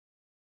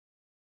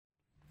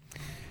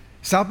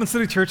South Bend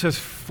City Church has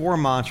 4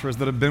 mantras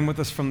that have been with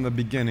us from the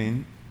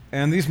beginning,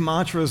 and these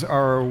mantras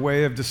are a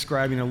way of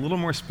describing a little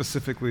more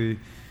specifically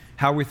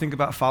how we think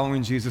about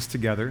following Jesus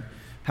together,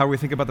 how we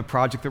think about the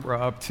project that we're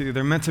up to.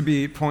 They're meant to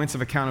be points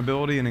of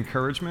accountability and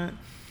encouragement,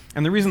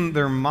 and the reason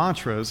they're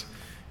mantras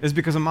is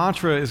because a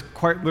mantra is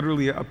quite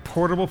literally a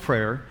portable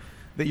prayer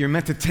that you're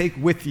meant to take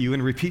with you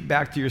and repeat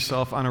back to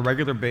yourself on a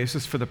regular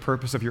basis for the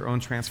purpose of your own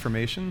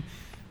transformation.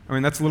 I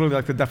mean, that's literally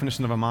like the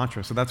definition of a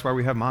mantra, so that's why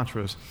we have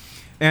mantras.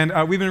 And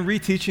we've been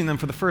reteaching them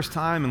for the first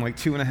time in like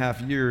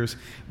 2.5 years,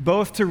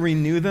 both to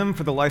renew them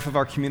for the life of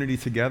our community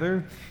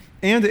together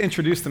and to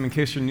introduce them in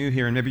case you're new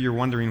here and maybe you're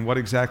wondering what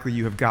exactly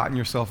you have gotten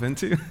yourself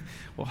into.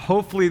 Well,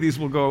 hopefully these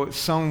will go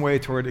some way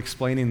toward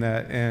explaining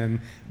that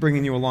and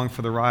bringing you along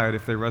for the ride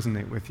if they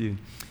resonate with you.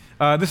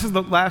 This is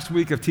the last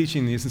week of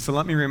teaching these, and so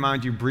let me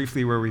remind you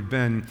briefly where we've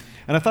been.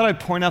 And I thought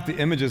I'd point out the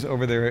images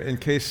over there in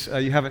case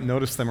you haven't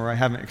noticed them or I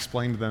haven't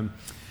explained them.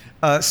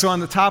 So on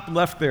the top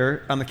left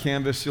there on the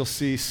canvas, you'll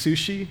see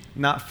sushi,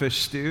 not fish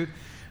stewed.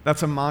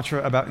 That's a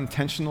mantra about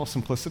intentional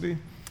simplicity.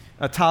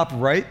 Top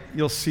right,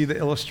 you'll see the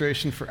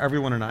illustration for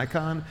everyone an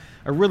icon.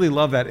 I really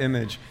love that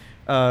image.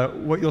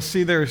 What you'll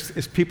see there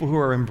is people who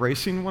are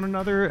embracing one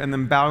another and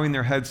then bowing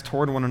their heads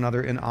toward one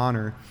another in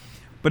honor.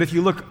 But if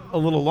you look a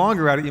little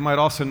longer at it, you might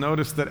also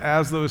notice that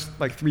as those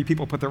 3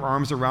 people put their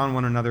arms around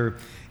one another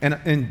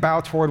and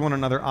bow toward one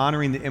another,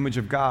 honoring the image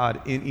of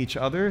God in each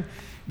other,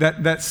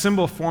 that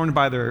symbol formed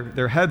by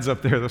their heads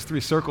up there, those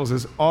 3 circles,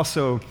 is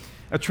also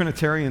a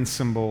Trinitarian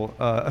symbol,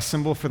 a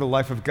symbol for the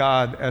life of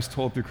God as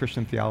told through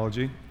Christian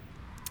theology.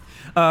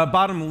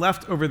 Bottom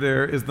left over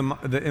there is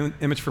the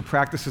image for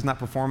practices, not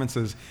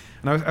performances.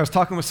 And I was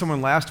talking with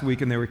someone last week,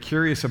 and they were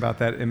curious about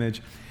that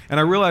image. And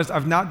I realized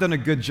I've not done a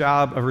good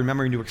job of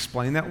remembering to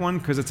explain that one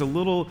because it's a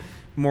little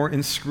more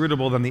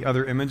inscrutable than the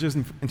other images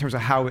in terms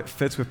of how it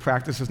fits with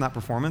practices, not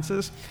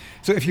performances.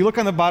 So if you look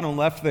on the bottom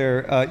left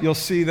there, you'll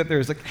see that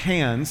there's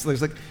hands.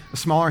 There's a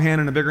smaller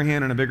hand and a bigger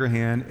hand and a bigger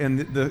hand. And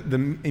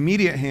the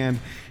immediate hand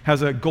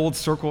has a gold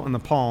circle in the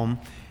palm.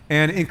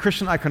 And in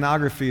Christian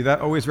iconography,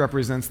 that always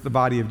represents the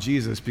body of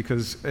Jesus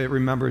because it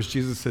remembers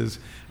Jesus'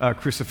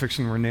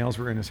 crucifixion where nails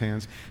were in his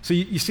hands. So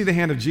you see the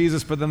hand of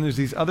Jesus, but then there's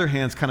these other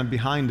hands kind of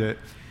behind it.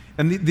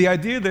 And the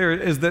idea there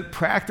is that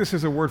practice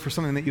is a word for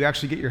something that you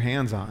actually get your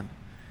hands on.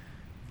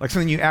 Like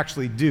something you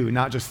actually do,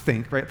 not just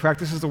think, right?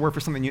 Practice is the word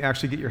for something you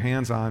actually get your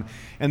hands on.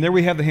 And there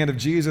we have the hand of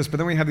Jesus, but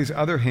then we have these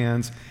other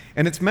hands.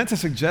 And it's meant to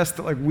suggest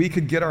that we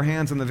could get our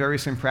hands on the very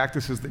same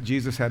practices that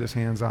Jesus had his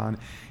hands on.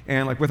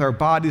 And with our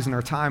bodies and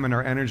our time and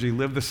our energy,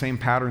 live the same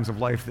patterns of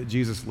life that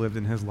Jesus lived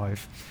in his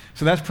life.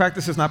 So that's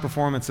practices, not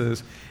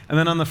performances. And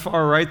then on the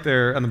far right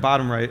there, on the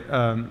bottom right,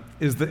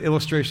 is the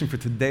illustration for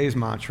today's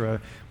mantra,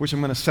 which I'm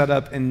going to set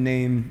up and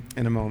name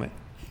in a moment.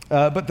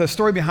 But the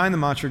story behind the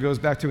mantra goes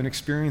back to an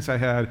experience I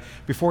had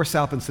before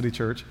South Bend City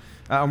Church.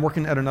 I'm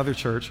working at another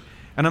church,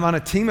 and I'm on a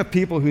team of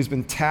people who's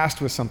been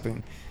tasked with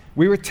something.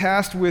 We were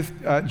tasked with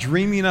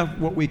dreaming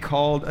of what we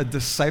called a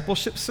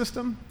discipleship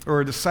system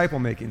or a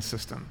disciple-making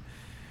system.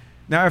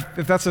 Now,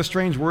 if that's a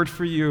strange word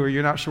for you or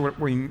you're not sure what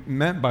we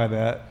meant by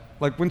that,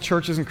 when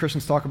churches and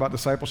Christians talk about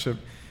discipleship,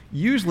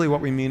 usually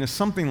what we mean is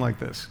something like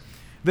this,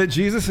 that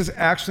Jesus has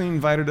actually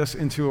invited us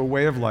into a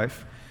way of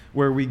life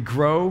where we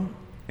grow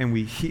and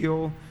we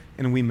heal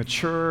and we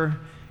mature,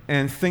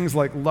 and things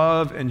like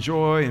love and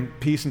joy and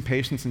peace and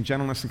patience and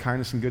gentleness and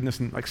kindness and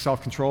goodness and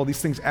self-control, these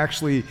things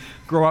actually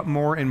grow up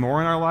more and more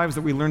in our lives,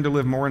 that we learn to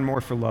live more and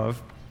more for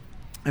love,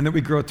 and that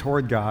we grow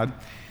toward God.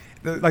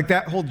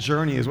 That whole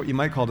journey is what you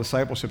might call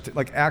discipleship,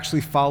 to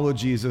actually follow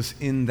Jesus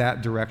in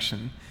that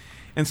direction.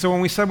 And so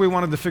when we said we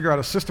wanted to figure out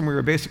a system, we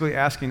were basically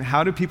asking,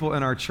 how do people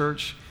in our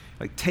church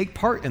take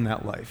part in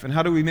that life? And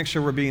how do we make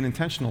sure we're being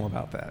intentional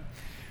about that?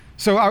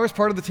 So I was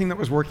part of the team that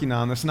was working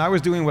on this, and I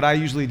was doing what I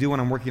usually do when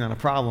I'm working on a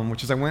problem,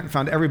 which is I went and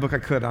found every book I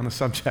could on the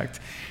subject.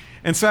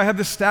 And so I had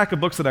this stack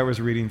of books that I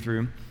was reading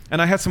through, and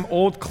I had some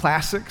old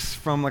classics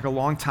from a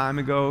long time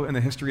ago in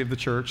the history of the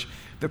church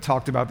that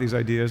talked about these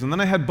ideas. And then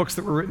I had books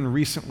that were written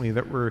recently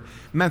that were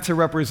meant to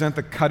represent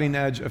the cutting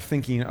edge of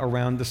thinking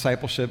around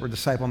discipleship or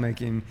disciple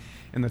making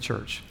in the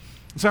church.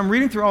 So I'm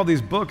reading through all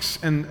these books,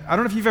 and I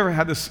don't know if you've ever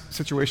had this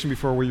situation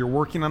before where you're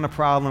working on a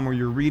problem or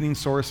you're reading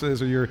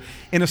sources or you're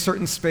in a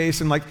certain space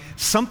and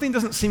something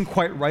doesn't seem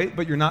quite right,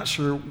 but you're not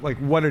sure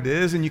what it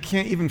is, and you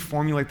can't even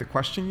formulate the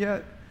question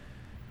yet.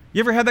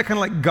 You ever had that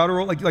kind of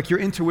guttural, like your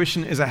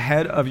intuition is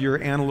ahead of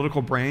your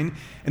analytical brain,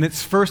 and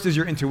it's first is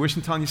your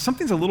intuition telling you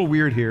something's a little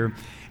weird here,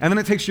 and then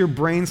it takes your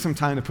brain some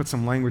time to put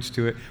some language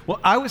to it.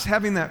 Well, I was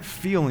having that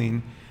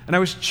feeling, and I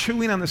was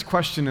chewing on this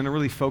question in a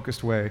really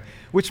focused way,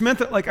 which meant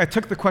that I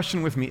took the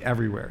question with me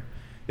everywhere.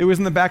 It was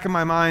in the back of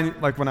my mind,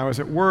 when I was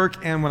at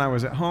work and when I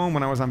was at home,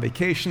 when I was on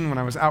vacation, when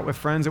I was out with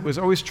friends. It was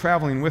always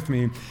traveling with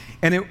me.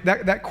 And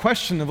that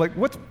question of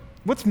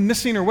what's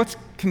missing or what's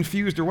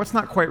confused or what's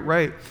not quite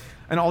right,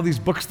 and all these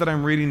books that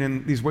I'm reading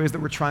and these ways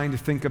that we're trying to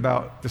think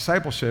about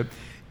discipleship,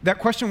 that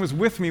question was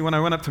with me when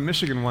I went up to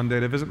Michigan one day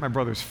to visit my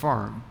brother's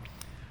farm.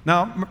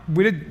 Now,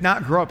 we did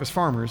not grow up as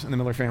farmers in the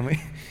Miller family.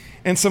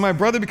 And so my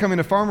brother becoming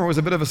a farmer was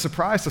a bit of a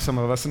surprise to some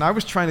of us, and I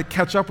was trying to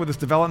catch up with this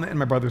development in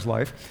my brother's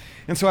life.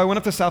 And so I went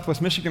up to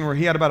Southwest Michigan where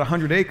he had about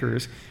 100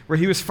 acres, where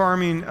he was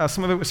farming,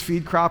 some of it was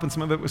feed crop and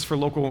some of it was for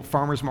local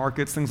farmers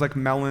markets, things like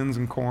melons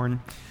and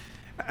corn.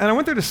 And I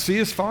went there to see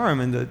his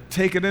farm and to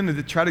take it in and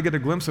to try to get a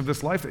glimpse of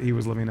this life that he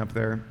was living up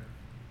there.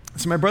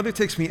 So my brother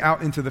takes me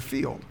out into the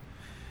field.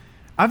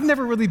 I've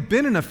never really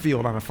been in a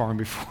field on a farm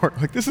before.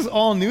 Like, this is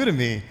all new to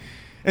me.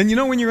 And you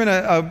know, when you're in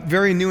a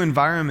very new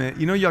environment,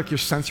 you know, like your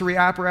sensory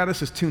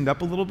apparatus is tuned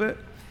up a little bit.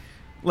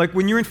 Like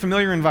when you're in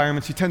familiar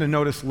environments, you tend to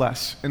notice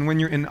less. And when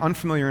you're in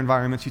unfamiliar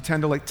environments, you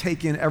tend to like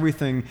take in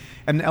everything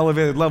at an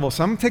elevated level.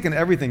 So I'm taking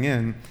everything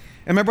in.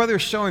 And my brother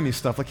is showing me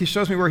stuff. Like he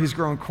shows me where he's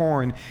growing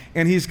corn.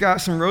 And he's got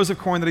some rows of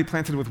corn that he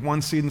planted with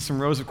one seed and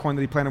some rows of corn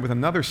that he planted with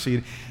another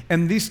seed.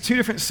 And these two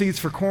different seeds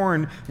for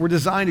corn were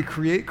designed to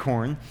create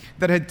corn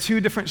that had two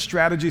different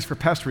strategies for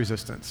pest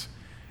resistance.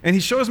 And he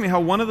shows me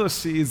how one of those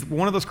seeds,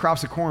 one of those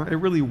crops of corn, it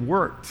really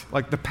worked.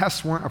 Like the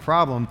pests weren't a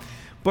problem.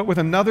 But with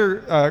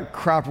another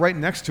crop right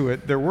next to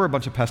it, there were a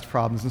bunch of pest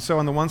problems. And so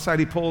on the one side,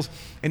 he pulls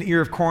an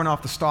ear of corn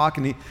off the stalk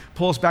and he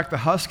pulls back the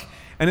husk.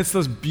 And it's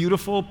those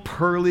beautiful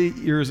pearly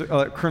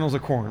kernels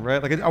of corn,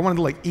 right? Like I wanted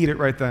to like eat it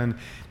right then.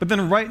 But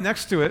then right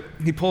next to it,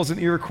 he pulls an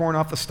ear of corn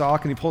off the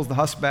stalk and he pulls the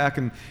husk back.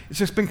 And it's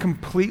just been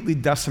completely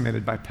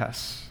decimated by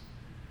pests.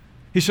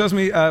 He shows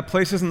me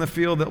places in the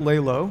field that lay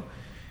low,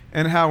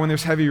 and how when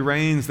there's heavy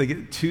rains, they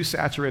get too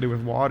saturated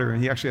with water,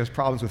 and he actually has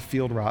problems with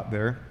field rot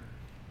there.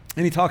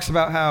 And he talks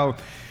about how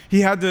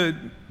he had to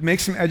make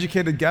some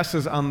educated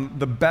guesses on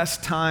the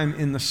best time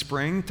in the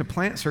spring to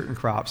plant certain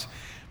crops.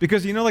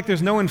 Because, you know, like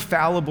there's no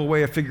infallible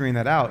way of figuring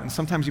that out. And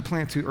sometimes you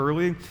plant too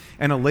early,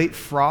 and a late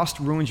frost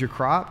ruins your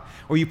crop,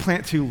 or you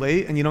plant too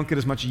late, and you don't get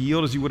as much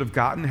yield as you would have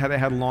gotten had it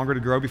had longer to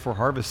grow before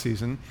harvest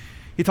season.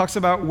 He talks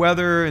about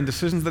weather and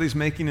decisions that he's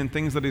making and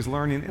things that he's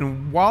learning.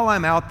 And while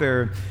I'm out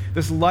there,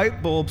 this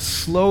light bulb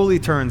slowly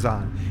turns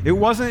on. It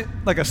wasn't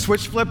like a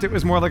switch flipped, it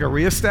was more like a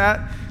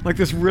rheostat. Like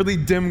this really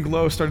dim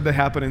glow started to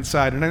happen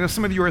inside. And I know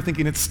some of you are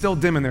thinking, it's still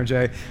dim in there,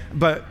 Jay.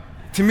 But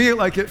to me,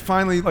 like it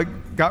finally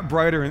like got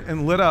brighter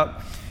and lit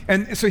up.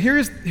 And so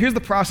here's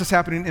the process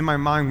happening in my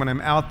mind when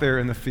I'm out there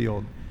in the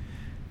field.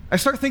 I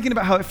start thinking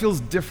about how it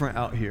feels different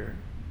out here.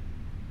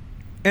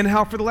 And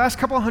how for the last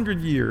couple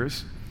hundred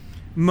years,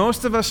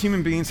 most of us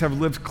human beings have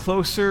lived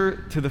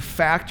closer to the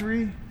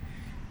factory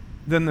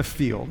than the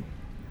field.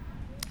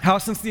 How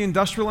since the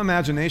industrial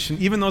imagination,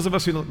 even those of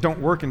us who don't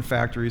work in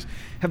factories,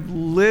 have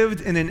lived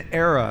in an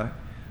era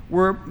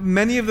where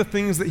many of the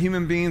things that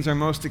human beings are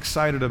most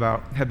excited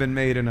about have been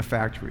made in a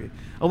factory.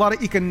 A lot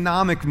of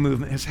economic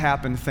movement has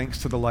happened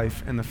thanks to the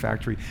life in the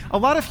factory. A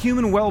lot of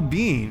human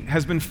well-being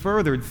has been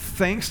furthered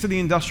thanks to the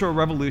Industrial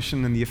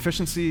Revolution and the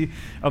efficiency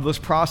of those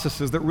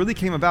processes that really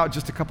came about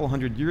just a couple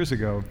hundred years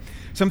ago.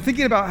 So I'm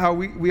thinking about how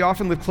we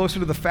often live closer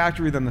to the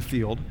factory than the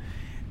field,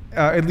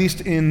 at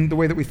least in the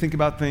way that we think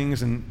about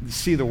things and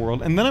see the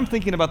world. And then I'm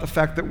thinking about the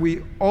fact that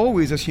we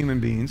always, as human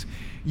beings,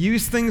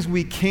 use things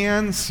we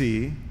can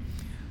see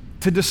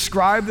to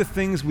describe the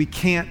things we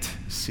can't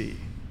see.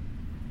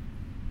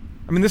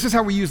 I mean, this is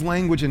how we use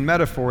language and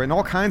metaphor in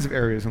all kinds of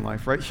areas in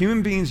life, right?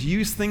 Human beings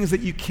use things that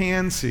you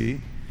can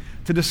see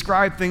to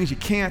describe things you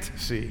can't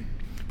see.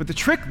 But the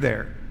trick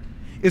there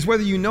is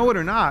whether you know it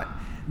or not,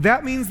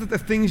 that means that the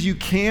things you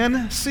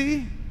can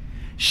see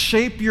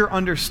shape your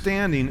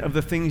understanding of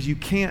the things you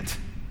can't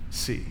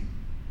see.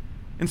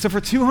 And so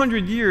for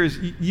 200 years,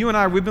 you and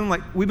I, we've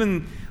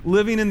been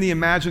living in the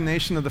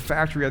imagination of the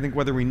factory, I think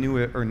whether we knew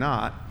it or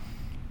not.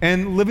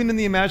 And living in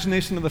the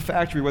imagination of the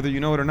factory, whether you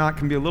know it or not,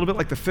 can be a little bit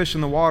like the fish in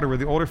the water, where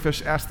the older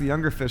fish ask the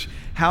younger fish,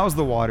 how's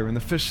the water? And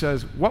the fish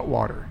says, what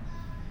water?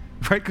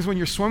 Right? Because when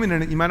you're swimming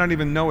in it, you might not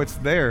even know it's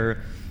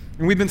there.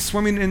 And we've been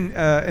swimming in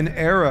an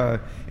era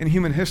in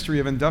human history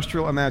of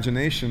industrial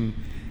imagination.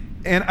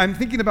 And I'm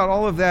thinking about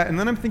all of that, and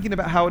then I'm thinking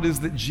about how it is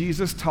that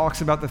Jesus talks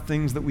about the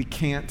things that we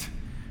can't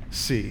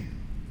see.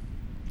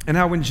 And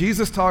how when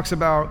Jesus talks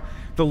about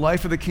the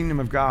life of the kingdom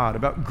of God,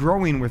 about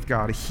growing with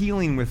God,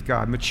 healing with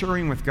God,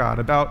 maturing with God,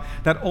 about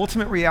that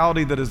ultimate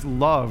reality that is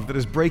love, that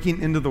is breaking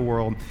into the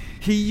world,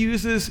 he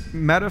uses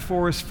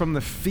metaphors from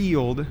the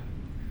field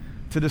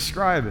to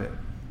describe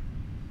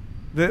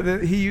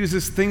it. He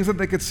uses things that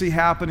they could see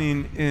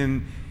happening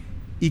in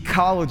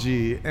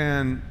ecology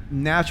and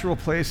natural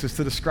places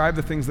to describe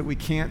the things that we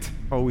can't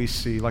always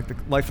see, like the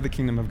life of the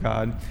kingdom of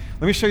God.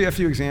 Let me show you a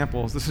few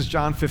examples. This is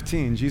John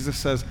 15. Jesus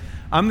says,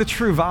 I'm the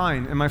true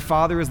vine, and my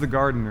Father is the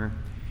gardener.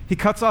 He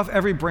cuts off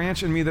every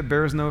branch in me that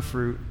bears no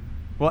fruit,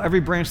 while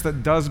every branch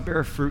that does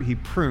bear fruit, he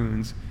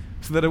prunes,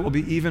 so that it will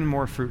be even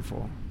more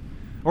fruitful.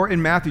 Or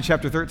in Matthew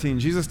chapter 13,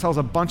 Jesus tells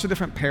a bunch of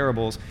different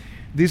parables.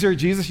 These are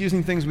Jesus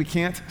using things we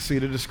can't see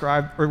to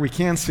describe, or we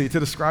can see to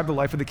describe the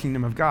life of the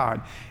kingdom of God.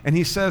 And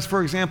he says,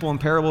 for example, in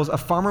parables, a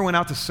farmer went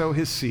out to sow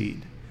his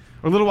seed.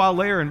 Or a little while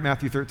later in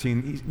Matthew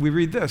 13, we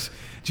read this.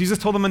 Jesus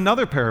told them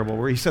another parable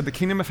where he said, the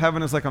kingdom of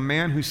heaven is like a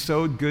man who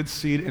sowed good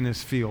seed in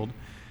his field.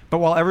 But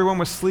while everyone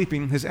was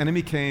sleeping, his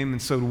enemy came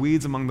and sowed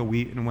weeds among the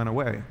wheat and went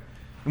away.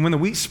 And when the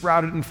wheat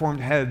sprouted and formed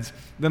heads,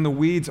 then the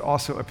weeds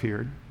also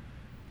appeared.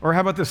 Or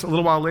how about this, a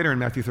little while later in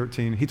Matthew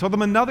 13? He told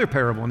them another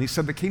parable, and he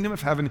said, the kingdom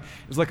of heaven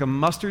is like a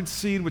mustard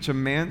seed which a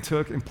man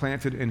took and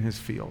planted in his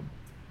field.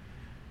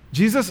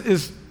 Jesus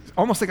is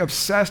almost like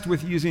obsessed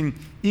with using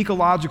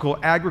ecological,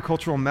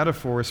 agricultural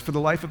metaphors for the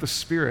life of the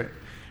Spirit,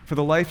 for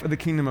the life of the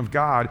kingdom of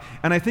God.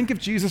 And I think if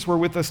Jesus were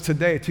with us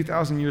today,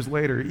 2,000 years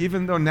later,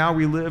 even though now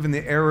we live in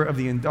the era of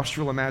the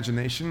industrial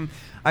imagination,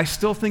 I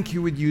still think he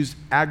would use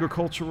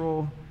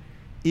agricultural,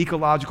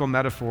 ecological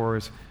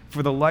metaphors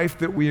for the life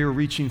that we are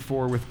reaching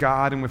for with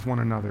God and with one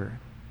another.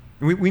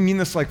 And we mean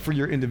this like for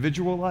your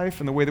individual life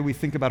and the way that we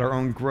think about our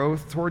own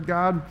growth toward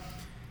God,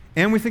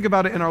 and we think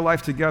about it in our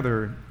life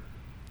together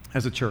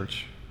as a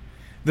church.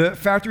 The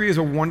factory is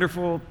a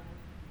wonderful,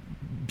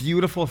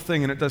 beautiful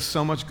thing, and it does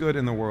so much good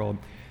in the world.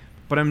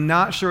 But I'm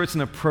not sure it's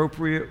an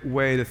appropriate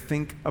way to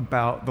think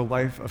about the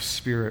life of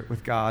Spirit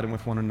with God and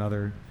with one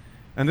another.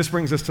 And this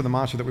brings us to the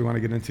mantra that we want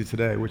to get into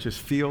today, which is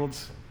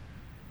fields,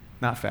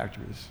 not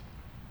factories.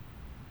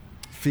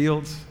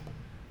 Fields,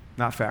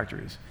 not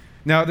factories.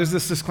 Now, there's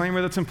this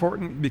disclaimer that's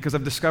important because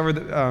I've discovered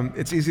that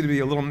it's easy to be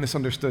a little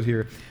misunderstood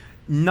here.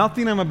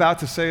 Nothing I'm about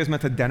to say is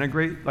meant to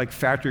denigrate like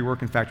factory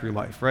work and factory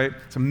life, right?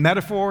 It's a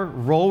metaphor,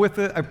 roll with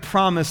it. I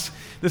promise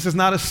this is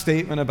not a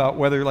statement about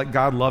whether like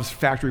God loves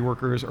factory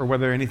workers or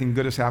whether anything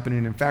good is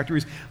happening in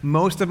factories.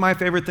 Most of my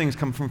favorite things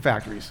come from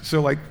factories.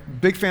 So like,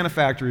 big fan of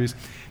factories.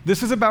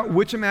 This is about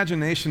which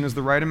imagination is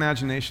the right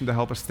imagination to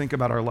help us think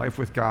about our life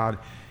with God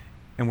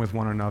and with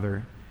one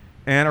another.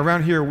 And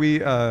around here, we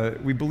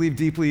believe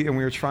deeply and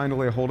we are trying to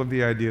lay hold of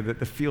the idea that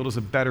the field is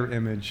a better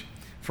image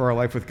for our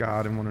life with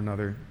God and one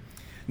another.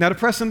 Now, to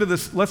press into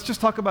this, let's just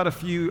talk about a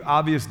few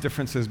obvious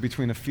differences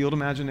between a field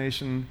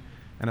imagination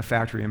and a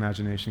factory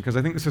imagination, because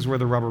I think this is where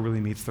the rubber really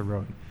meets the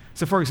road.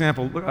 So, for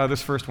example,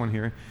 this first one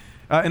here.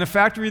 In a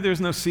factory,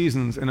 there's no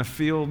seasons. In a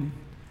field,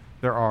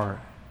 there are.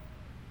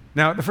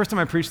 Now, the first time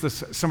I preached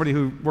this, somebody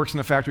who works in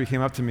a factory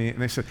came up to me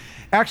and they said,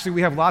 actually,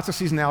 we have lots of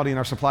seasonality in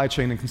our supply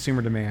chain and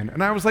consumer demand.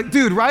 And I was like,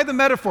 dude, ride the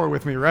metaphor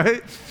with me,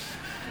 right?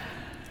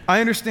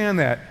 I understand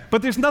that.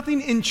 But there's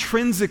nothing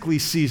intrinsically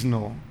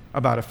seasonal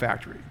about a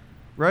factory,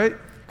 right?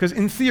 Because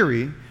in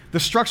theory, the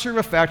structure of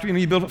a factory,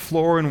 you build a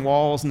floor and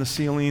walls and the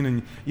ceiling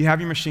and you have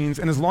your machines,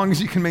 and as long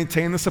as you can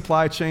maintain the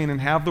supply chain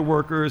and have the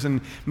workers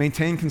and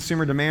maintain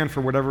consumer demand for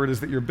whatever it is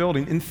that you're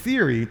building, in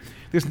theory,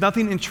 there's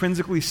nothing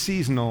intrinsically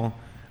seasonal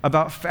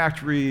about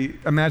factory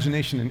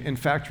imagination and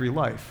factory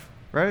life,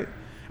 right?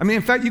 I mean,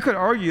 in fact, you could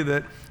argue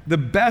that the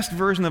best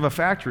version of a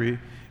factory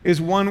is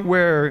one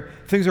where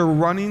things are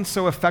running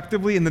so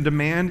effectively and the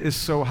demand is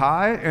so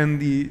high and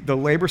the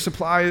labor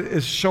supply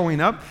is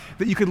showing up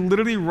that you could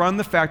literally run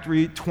the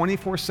factory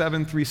 24/7,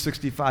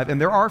 365. And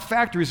there are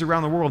factories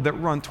around the world that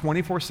run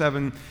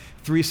 24/7,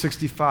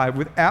 365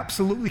 with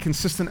absolutely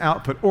consistent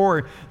output,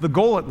 or the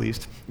goal at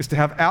least is to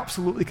have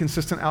absolutely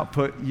consistent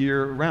output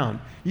year round.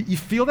 You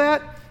feel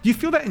that? Do you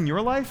feel that in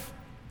your life?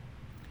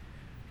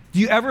 Do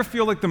you ever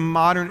feel like the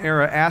modern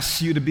era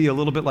asks you to be a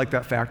little bit like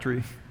that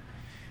factory?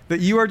 That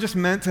you are just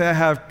meant to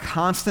have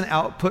constant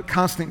output,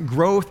 constant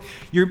growth.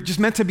 You're just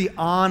meant to be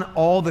on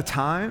all the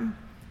time.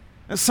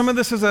 And some of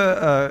this is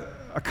a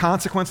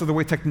consequence of the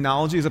way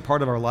technology is a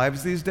part of our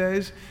lives these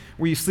days,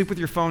 where you sleep with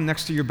your phone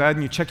next to your bed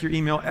and you check your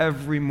email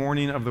every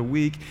morning of the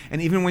week.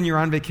 And even when you're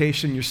on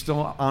vacation, you're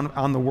still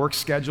on the work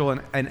schedule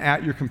and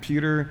at your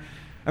computer.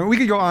 I mean, we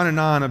could go on and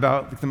on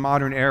about the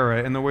modern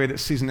era and the way that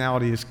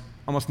seasonality is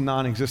almost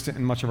non-existent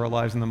in much of our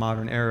lives in the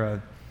modern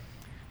era.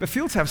 But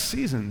fields have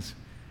seasons.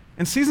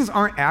 And seasons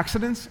aren't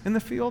accidents in the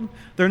field.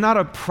 They're not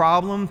a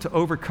problem to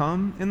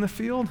overcome in the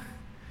field.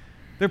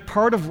 They're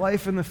part of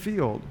life in the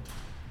field.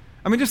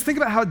 I mean, just think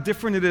about how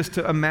different it is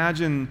to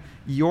imagine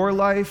your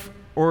life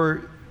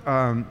or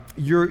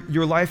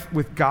your life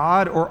with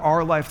God or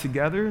our life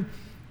together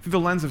through the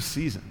lens of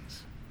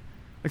seasons.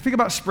 Like, think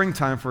about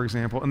springtime, for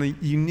example, and the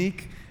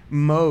unique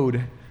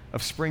mode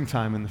of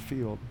springtime in the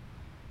field.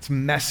 It's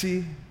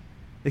messy.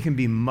 It can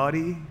be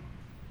muddy.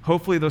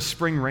 Hopefully those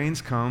spring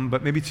rains come,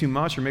 but maybe too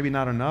much or maybe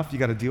not enough. You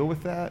got to deal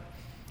with that.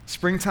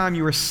 Springtime,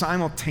 you are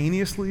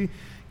simultaneously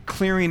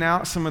clearing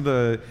out some of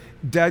the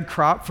dead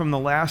crop from the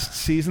last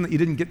season that you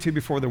didn't get to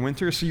before the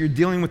winter. So you're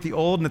dealing with the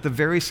old, and at the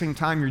very same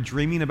time, you're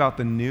dreaming about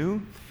the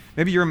new.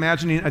 Maybe you're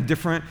imagining a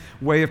different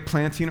way of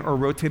planting or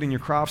rotating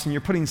your crops, and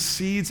you're putting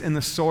seeds in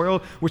the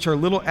soil, which are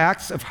little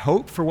acts of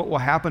hope for what will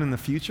happen in the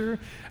future.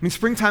 I mean,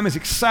 springtime is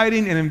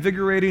exciting and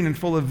invigorating and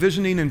full of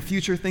visioning and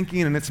future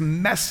thinking, and it's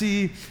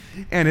messy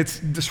and it's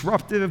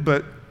disruptive,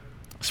 but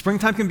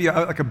springtime can be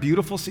like a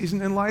beautiful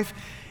season in life.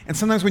 And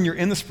sometimes when you're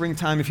in the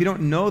springtime, if you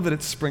don't know that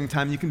it's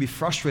springtime, you can be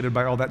frustrated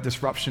by all that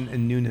disruption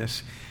and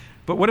newness.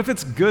 But what if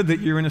it's good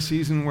that you're in a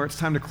season where it's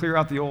time to clear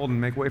out the old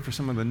and make way for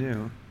some of the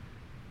new?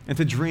 And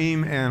to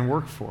dream and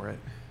work for it.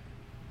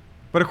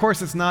 But of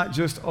course, it's not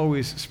just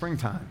always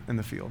springtime in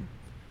the field.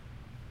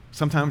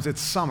 Sometimes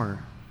it's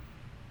summer.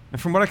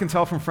 And from what I can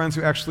tell from friends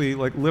who actually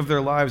live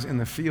their lives in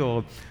the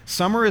field,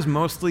 summer is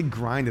mostly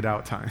grinded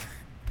out time.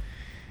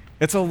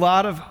 It's a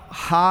lot of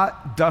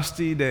hot,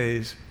 dusty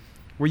days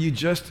where you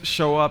just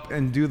show up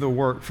and do the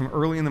work from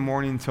early in the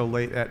morning till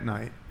late at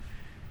night.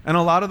 And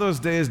a lot of those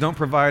days don't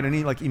provide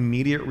any like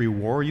immediate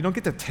reward. You don't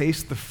get to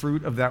taste the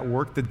fruit of that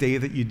work the day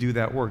that you do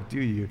that work, do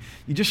you?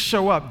 You just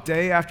show up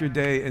day after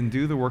day and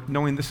do the work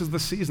knowing this is the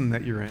season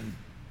that you're in,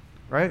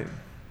 right?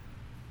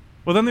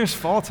 Well, then there's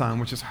fall time,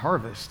 which is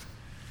harvest.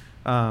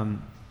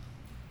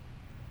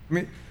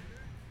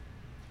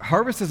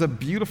 Harvest is a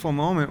beautiful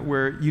moment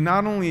where you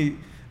not only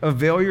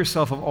avail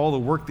yourself of all the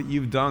work that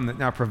you've done that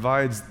now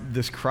provides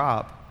this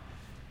crop,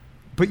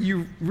 but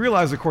you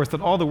realize, of course,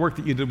 that all the work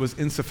that you did was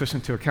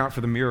insufficient to account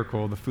for the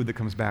miracle of the food that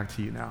comes back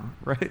to you now,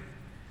 right?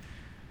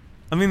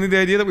 I mean, the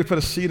idea that we put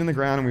a seed in the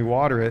ground and we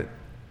water it,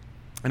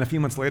 and a few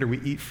months later we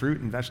eat fruit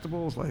and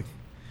vegetables,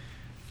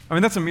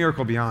 that's a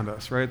miracle beyond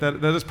us, right?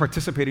 That is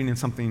participating in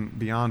something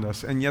beyond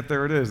us, and yet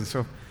there it is. And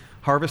so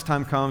harvest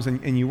time comes,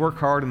 and you work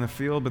hard in the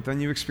field, but then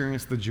you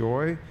experience the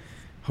joy,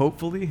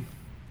 hopefully,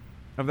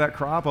 of that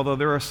crop, although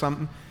there are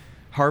some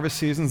harvest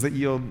seasons that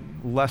yield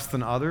less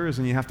than others,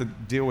 and you have to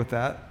deal with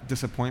that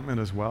disappointment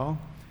as well.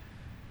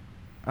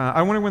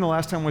 I wonder when the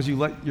last time was you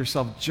let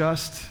yourself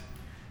just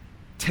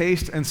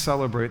taste and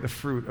celebrate the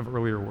fruit of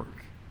earlier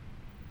work,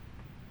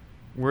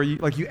 where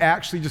you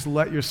actually just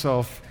let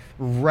yourself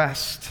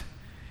rest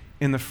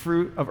in the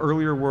fruit of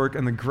earlier work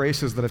and the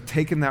graces that have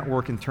taken that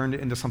work and turned it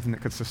into something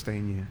that could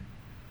sustain you.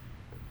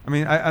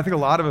 I think a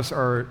lot of us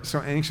are so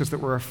anxious that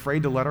we're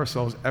afraid to let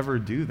ourselves ever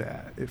do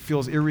that. It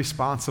feels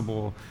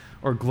irresponsible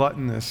or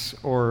gluttonous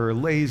or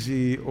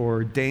lazy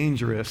or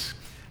dangerous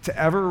to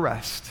ever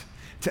rest,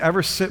 to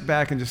ever sit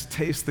back and just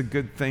taste the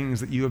good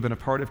things that you have been a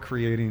part of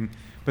creating,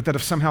 but that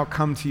have somehow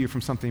come to you from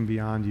something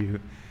beyond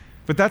you.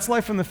 But that's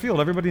life in the field.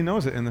 Everybody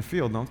knows it in the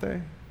field, don't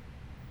they?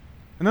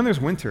 And then there's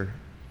winter.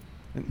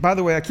 And by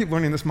the way, I keep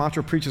learning this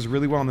mantra preaches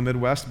really well in the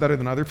Midwest, better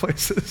than other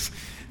places.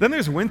 Then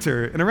there's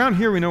winter. And around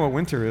here we know what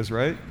winter is,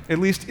 right? At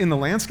least in the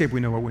landscape we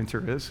know what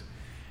winter is.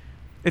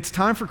 It's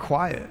time for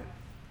quiet.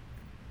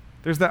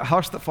 There's that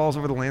hush that falls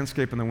over the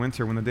landscape in the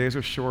winter when the days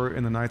are short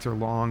and the nights are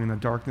long and the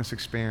darkness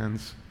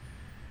expands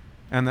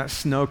and that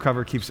snow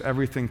cover keeps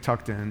everything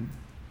tucked in.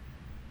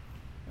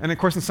 And of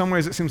course, in some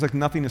ways, it seems like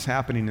nothing is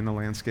happening in the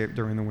landscape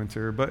during the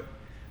winter, but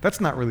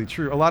that's not really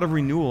true. A lot of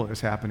renewal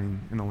is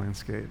happening in the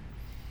landscape.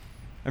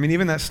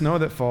 Even that snow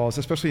that falls,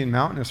 especially in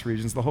mountainous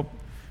regions, the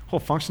whole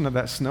function of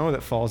that snow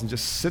that falls and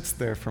just sits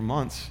there for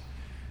months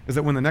is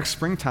that when the next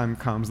springtime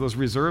comes, those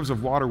reserves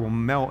of water will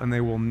melt and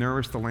they will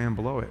nourish the land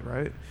below it,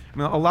 right?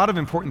 A lot of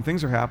important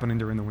things are happening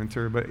during the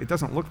winter, but it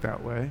doesn't look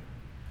that way.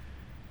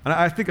 And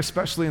I think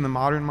especially in the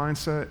modern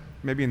mindset,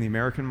 maybe in the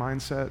American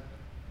mindset,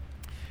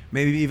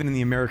 maybe even in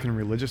the American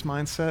religious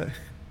mindset,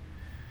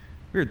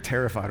 we're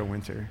terrified of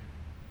winter.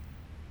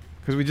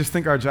 Because we just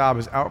think our job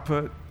is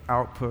output,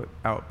 output,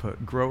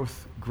 output,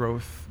 growth,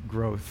 growth,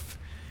 growth.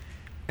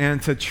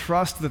 And to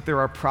trust that there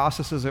are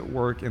processes at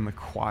work in the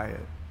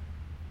quiet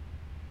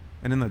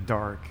and in the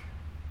dark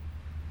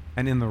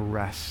and in the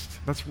rest.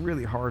 That's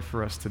really hard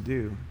for us to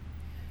do.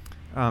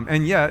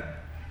 And yet,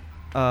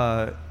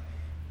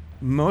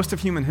 most of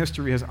human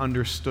history has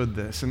understood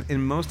this. And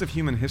in most of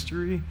human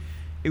history,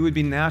 it would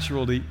be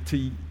natural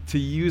to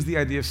use the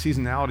idea of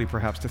seasonality,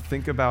 perhaps, to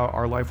think about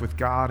our life with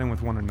God and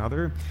with one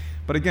another.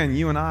 But again,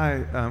 you and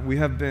I, we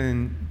have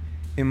been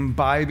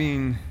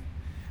imbibing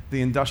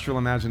the industrial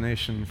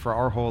imagination for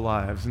our whole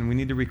lives, and we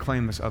need to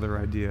reclaim this other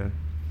idea.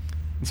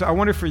 And so I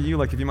wonder for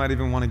you, if you might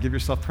even want to give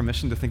yourself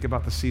permission to think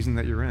about the season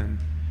that you're in.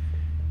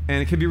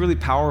 And it can be really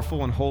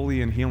powerful and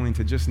holy and healing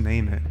to just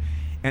name it.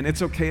 And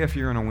it's okay if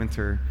you're in a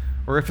winter,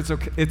 or if it's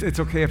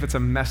okay if it's a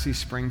messy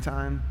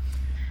springtime.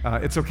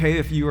 It's okay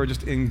if you are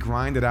just in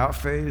grinded out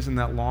phase in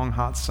that long,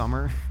 hot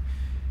summer.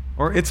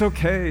 Or it's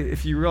okay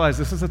if you realize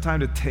this is a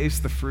time to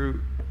taste the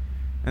fruit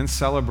and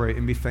celebrate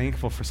and be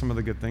thankful for some of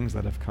the good things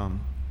that have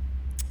come.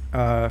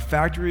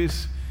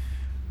 Factories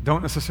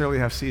don't necessarily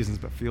have seasons,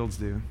 but fields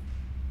do.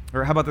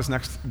 Or how about this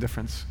next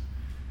difference?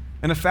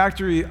 In a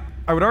factory,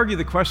 I would argue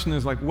the question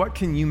is what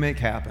can you make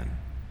happen?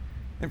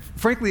 And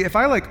frankly, if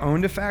I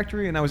owned a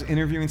factory and I was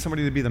interviewing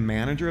somebody to be the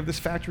manager of this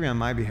factory on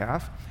my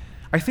behalf,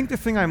 I think the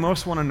thing I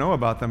most want to know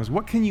about them is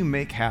what can you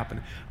make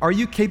happen? Are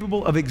you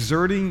capable of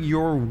exerting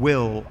your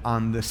will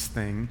on this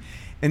thing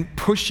and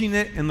pushing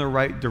it in the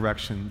right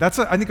direction? That's,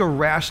 I think, a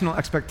rational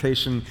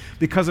expectation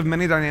because of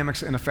many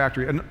dynamics in a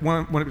factory, and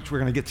one which we're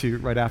going to get to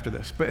right after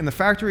this. But in the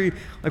factory,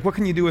 what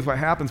can you do with what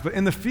happens? But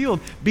in the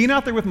field, being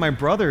out there with my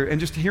brother and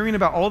just hearing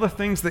about all the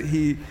things that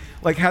he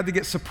had to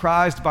get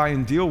surprised by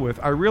and deal with,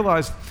 I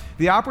realized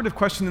the operative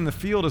question in the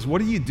field is,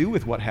 what do you do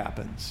with what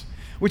happens?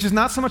 Which is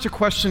not so much a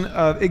question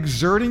of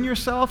exerting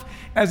yourself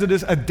as it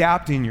is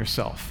adapting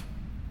yourself,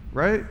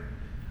 right?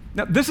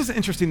 Now, this is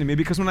interesting to me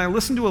because when I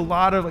listen to a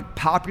lot of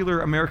popular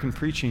American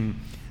preaching,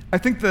 I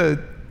think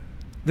the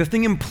the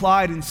thing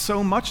implied in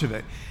so much of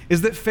it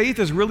is that faith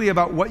is really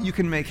about what you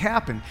can make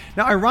happen.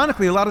 Now,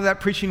 ironically, a lot of that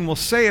preaching will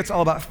say it's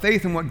all about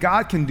faith and what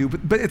God can do,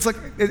 but it's like,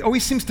 it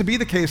always seems to be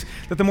the case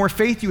that the more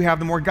faith you have,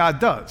 the more God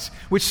does,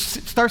 which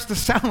starts to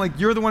sound like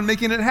you're the one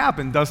making it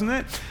happen, doesn't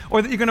it?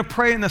 Or that you're going to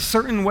pray in a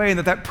certain way and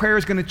that prayer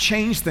is going to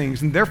change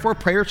things, and therefore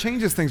prayer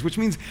changes things, which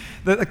means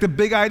that like the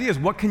big idea is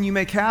what can you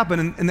make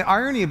happen? And the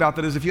irony about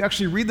that is if you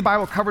actually read the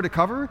Bible cover to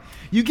cover,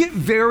 you get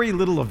very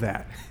little of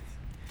that.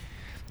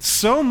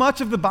 So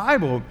much of the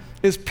Bible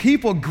is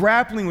people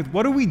grappling with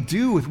what do we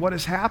do with what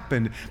has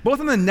happened, both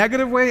in a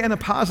negative way and a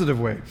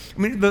positive way.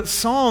 I mean, the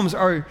Psalms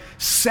are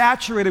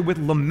saturated with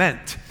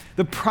lament.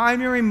 The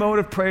primary mode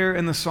of prayer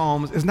in the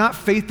Psalms is not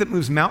faith that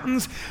moves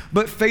mountains,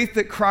 but faith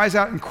that cries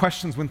out and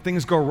questions when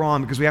things go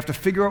wrong because we have to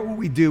figure out what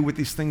we do with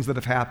these things that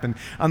have happened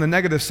on the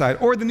negative side.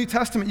 Or the New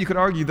Testament, you could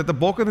argue that the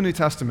bulk of the New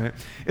Testament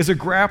is a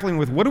grappling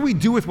with what do we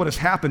do with what has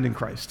happened in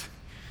Christ.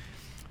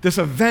 This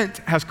event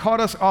has caught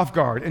us off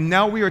guard, and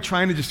now we are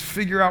trying to just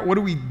figure out what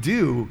do we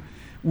do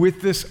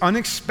with this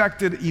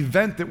unexpected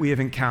event that we have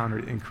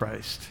encountered in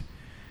Christ.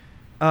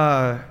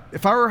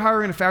 If I were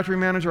hiring a factory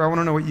manager, I want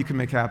to know what you can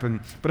make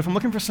happen. But if I'm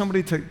looking for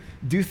somebody to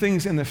do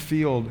things in the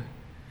field,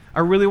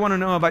 I really want to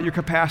know about your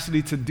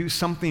capacity to do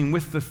something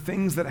with the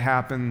things that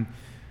happen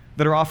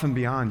that are often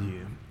beyond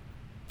you.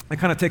 It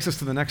kind of takes us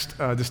to the next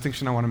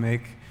distinction I want to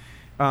make,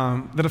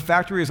 that a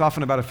factory is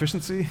often about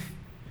efficiency,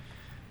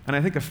 and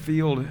I think a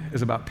field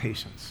is about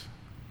patience.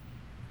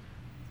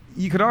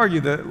 You could argue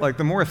that like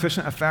the more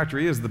efficient a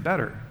factory is, the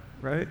better,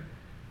 right?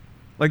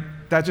 Like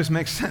that just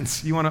makes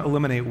sense. You want to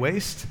eliminate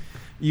waste.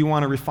 You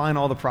want to refine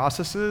all the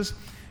processes.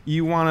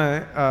 You want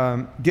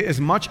to get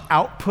as much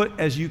output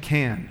as you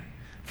can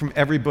from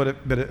every bit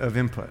of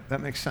input.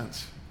 That makes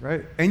sense,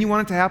 right? And you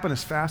want it to happen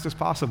as fast as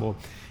possible.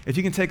 If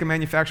you can take a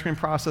manufacturing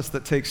process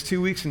that takes 2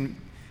 weeks and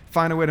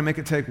find a way to make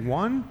it take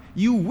 1,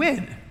 you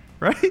win,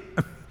 right?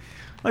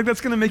 Like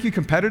that's going to make you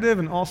competitive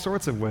in all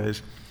sorts of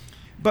ways.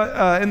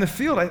 But in the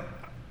field, I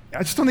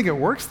just don't think it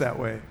works that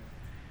way.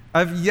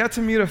 I've yet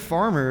to meet a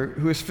farmer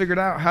who has figured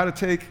out how to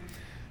take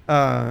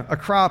a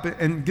crop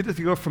and get it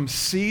to go from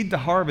seed to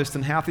harvest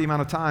in half the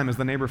amount of time as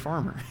the neighbor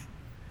farmer.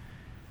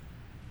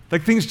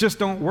 Like things just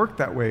don't work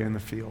that way in the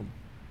field.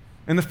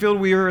 In the field,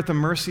 we are at the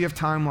mercy of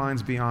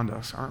timelines beyond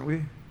us, aren't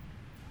we?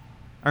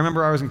 I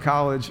remember I was in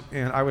college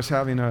and I was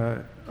having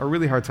a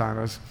really hard time.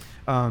 I was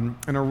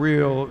in a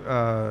real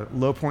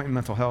low point in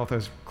mental health. I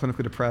was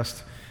clinically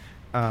depressed.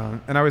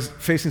 And I was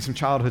facing some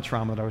childhood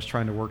trauma that I was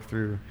trying to work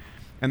through.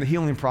 And the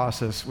healing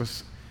process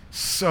was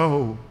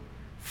so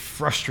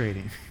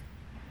frustrating.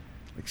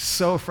 Like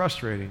so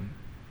frustrating.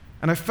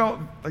 And I felt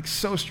like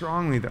so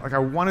strongly that like I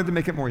wanted to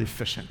make it more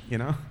efficient, you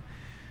know?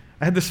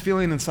 I had this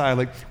feeling inside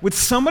like, would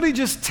somebody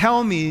just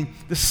tell me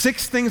the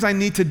 6 things I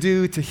need to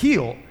do to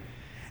heal?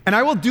 And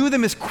I will do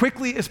them as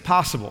quickly as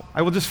possible.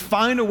 I will just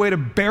find a way to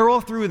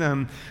barrel through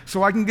them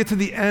so I can get to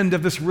the end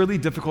of this really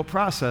difficult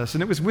process.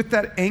 And it was with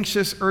that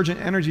anxious, urgent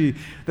energy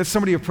that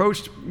somebody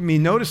approached me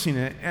noticing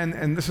it.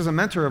 And this is a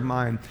mentor of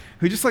mine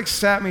who just like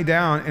sat me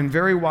down and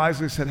very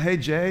wisely said, hey,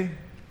 Jay,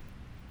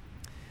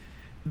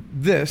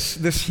 this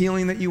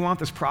healing that you want,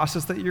 this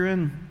process that you're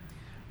in,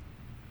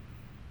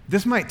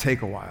 this might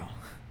take a while.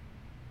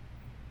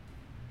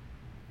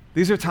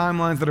 These are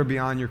timelines that are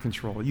beyond your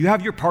control. You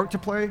have your part to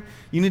play.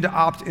 You need to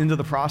opt into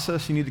the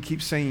process. You need to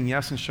keep saying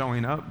yes and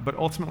showing up. But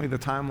ultimately, the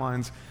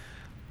timelines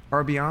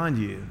are beyond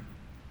you.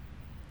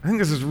 I think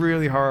this is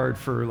really hard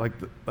for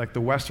like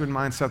the Western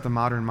mindset, the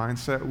modern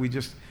mindset.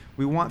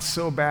 We want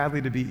so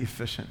badly to be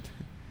efficient.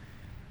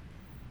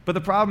 But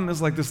the problem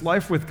is like this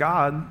life with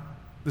God,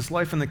 this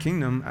life in the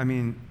kingdom, I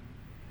mean,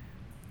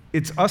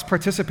 it's us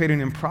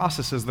participating in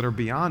processes that are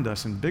beyond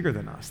us and bigger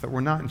than us, that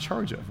we're not in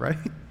charge of, right?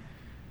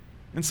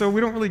 And so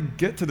we don't really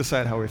get to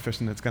decide how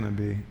efficient it's going to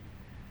be.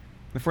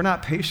 If we're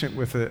not patient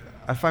with it,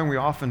 I find we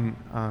often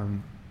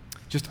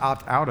just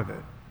opt out of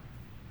it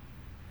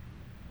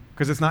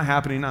because it's not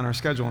happening on our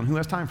schedule, and who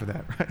has time for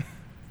that, right?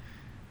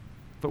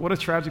 But what a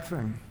tragic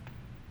thing.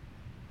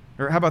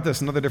 Or how about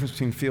this, another difference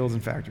between fields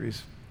and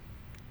factories.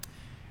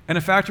 In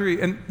a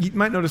factory, and you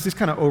might notice these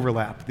kind of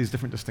overlap, these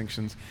different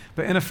distinctions,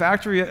 but in a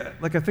factory,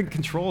 like I think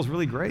control is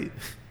really great.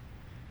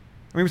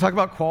 I mean, we talk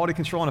about quality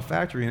control in a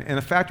factory, and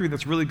a factory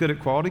that's really good at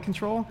quality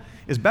control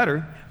is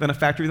better than a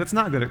factory that's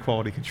not good at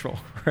quality control,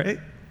 right?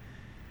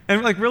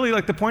 And like really,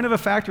 like the point of a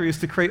factory is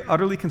to create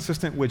utterly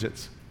consistent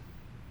widgets,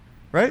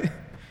 right?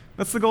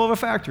 That's the goal of a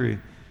factory.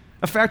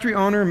 A factory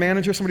owner,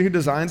 manager, somebody who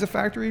designs a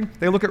factory,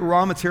 they look at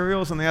raw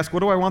materials and they ask, what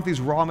do I want these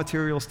raw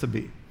materials to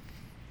be?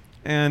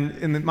 And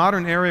in the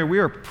modern era, we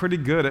are pretty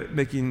good at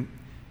making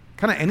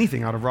kind of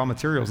anything out of raw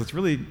materials. It's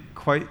really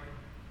quite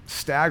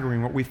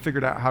staggering what we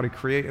figured out how to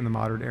create in the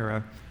modern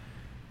era.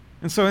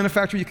 And so in a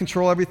factory, you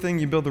control everything.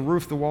 You build the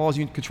roof, the walls,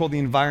 you control the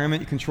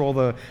environment, you control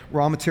the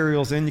raw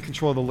materials you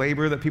control the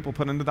labor that people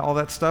put into all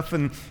that stuff.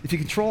 And if you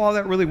control all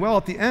that really well,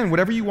 at the end,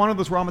 whatever you wanted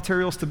those raw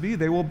materials to be,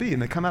 they will be.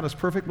 And they come out as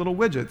perfect little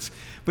widgets.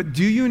 But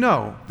do you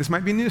know, this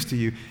might be news to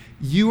you,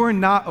 you are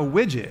not a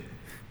widget.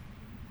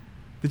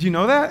 Did you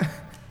know that?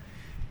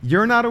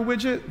 You're not a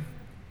widget.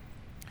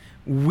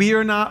 We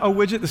are not a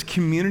widget. This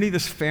community,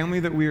 this family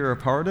that we are a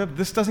part of,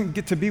 this doesn't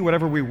get to be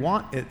whatever we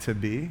want it to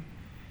be.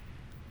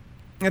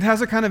 It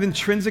has a kind of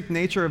intrinsic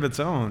nature of its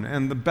own.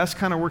 And the best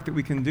kind of work that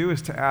we can do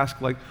is to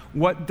ask, like,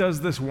 what does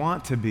this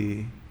want to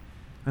be?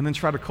 And then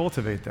try to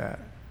cultivate that.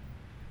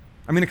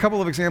 I mean, a couple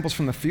of examples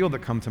from the field that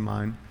come to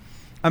mind.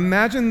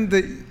 Imagine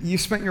that you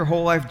spent your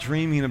whole life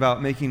dreaming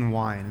about making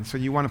wine, and so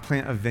you want to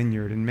plant a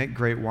vineyard and make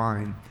great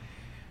wine.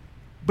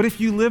 But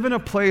if you live in a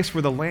place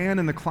where the land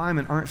and the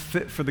climate aren't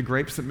fit for the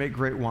grapes that make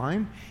great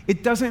wine,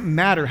 it doesn't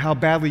matter how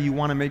badly you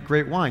want to make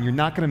great wine. You're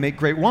not going to make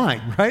great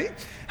wine, right?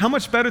 How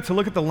much better to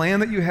look at the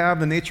land that you have,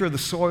 the nature of the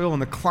soil and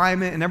the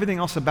climate and everything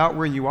else about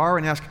where you are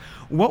and ask,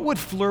 what would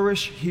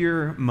flourish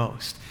here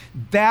most?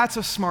 That's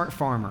a smart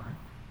farmer,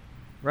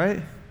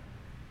 right?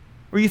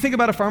 Or you think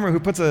about a farmer who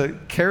puts a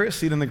carrot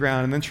seed in the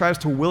ground and then tries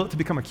to will it to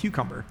become a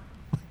cucumber.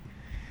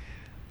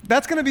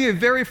 That's going to be a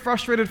very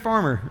frustrated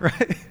farmer,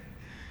 right?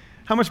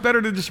 How much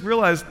better to just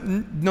realize,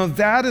 no,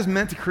 that is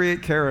meant to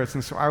create carrots,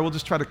 and so I will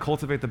just try to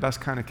cultivate the best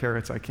kind of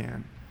carrots I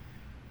can.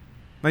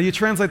 Now you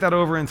translate that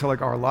over into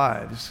like our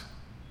lives,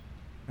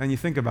 and you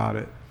think about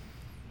it.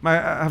 I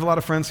have a lot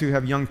of friends who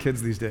have young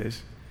kids these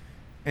days,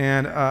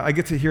 and I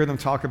get to hear them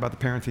talk about the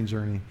parenting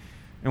journey.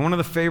 And one of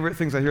the favorite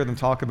things I hear them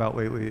talk about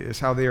lately is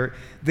how they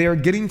are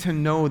getting to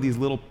know these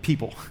little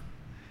people,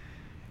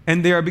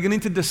 and they are beginning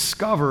to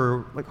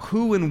discover like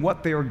who and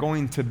what they are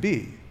going to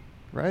be,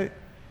 right?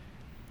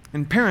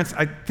 And parents,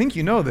 I think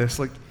you know this,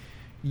 like,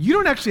 you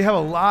don't actually have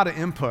a lot of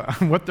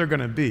input on what they're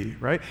going to be,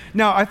 right?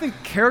 Now, I think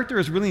character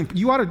is really,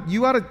 you ought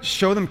to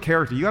show them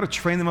character. You ought to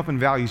train them up in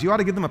values. You ought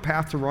to give them a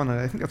path to run on.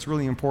 I think that's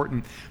really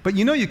important. But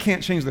you know you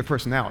can't change their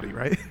personality,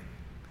 right?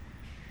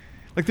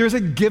 Like, there's a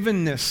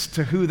givenness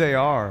to who they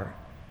are.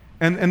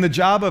 And the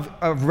job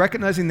of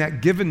recognizing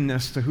that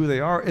givenness to who they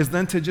are is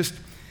then to just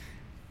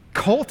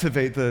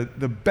cultivate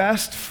the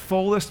best,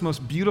 fullest,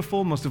 most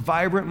beautiful, most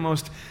vibrant,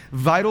 most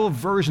vital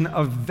version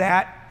of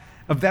that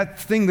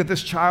thing that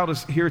this child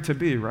is here to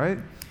be, right?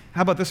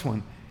 How about this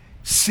one?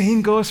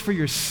 Same goes for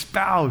your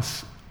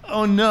spouse.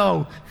 Oh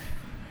no.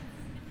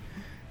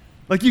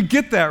 Like, you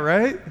get that,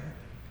 right?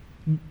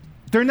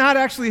 They're not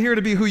actually here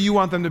to be who you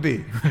want them to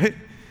be, right?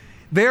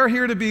 They are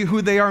here to be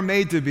who they are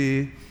made to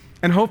be,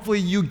 and hopefully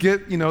you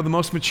get, the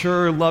most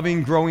mature,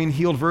 loving, growing,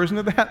 healed version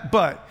of that,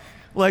 but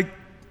like,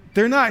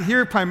 they're not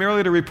here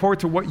primarily to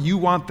report to what you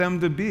want them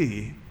to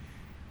be.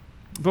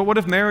 But what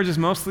if marriage is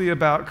mostly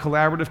about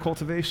collaborative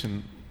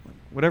cultivation?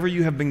 Whatever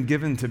you have been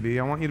given to be,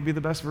 I want you to be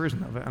the best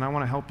version of it, and I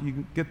want to help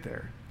you get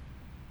there.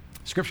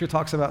 Scripture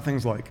talks about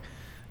things like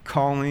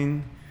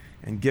calling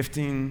and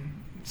gifting,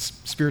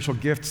 spiritual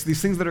gifts,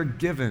 these things that are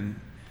given.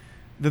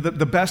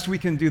 The best we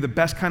can do, the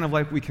best kind of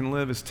life we can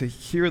live is to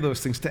hear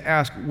those things, to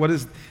ask, what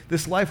does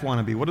this life want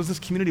to be? What does this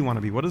community want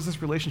to be? What does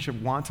this relationship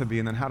want to be?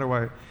 And then how do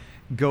I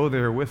go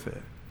there with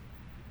it?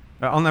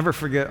 I'll never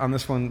forget on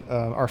this one,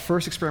 our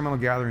first experimental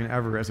gathering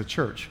ever as a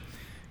church.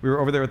 We were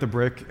over there at the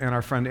Brick, and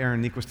our friend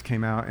Aaron Nyquist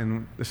came out,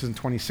 and this is in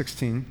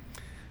 2016.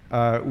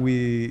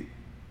 We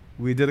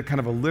did a kind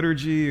of a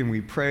liturgy, and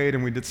we prayed,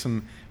 and we did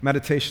some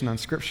meditation on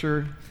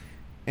Scripture,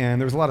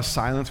 and there was a lot of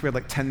silence. We had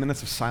like 10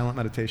 minutes of silent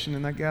meditation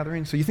in that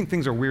gathering, so you think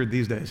things are weird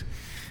these days.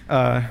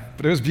 But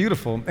it was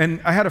beautiful.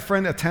 And I had a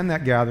friend attend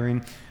that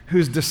gathering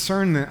whose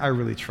discernment I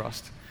really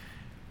trust.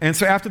 And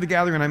so after the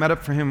gathering, I met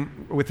up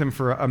with him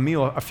for a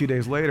meal a few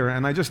days later,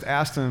 and I just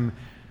asked him,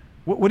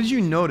 what did you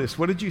notice?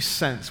 What did you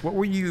sense? What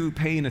were you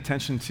paying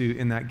attention to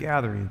in that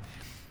gathering?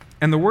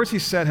 And the words he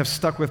said have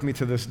stuck with me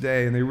to this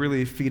day, and they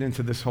really feed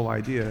into this whole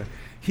idea.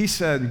 He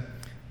said,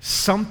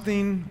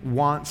 something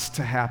wants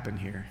to happen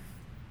here.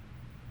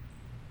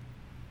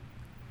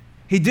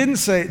 He didn't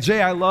say,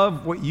 Jay, I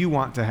love what you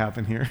want to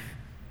happen here.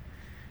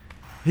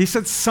 He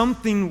said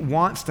something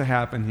wants to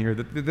happen here,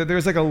 that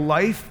there's like a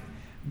life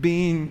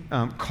being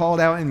called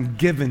out and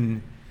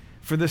given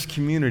for this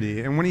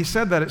community. And when he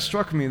said that, it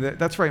struck me that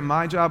that's right,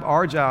 my job,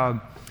 our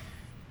job,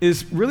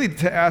 is really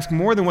to ask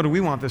more than what do we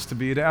want this to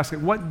be, to ask,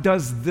 what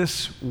does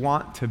this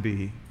want to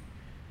be?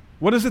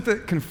 What is it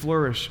that can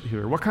flourish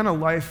here? What kind of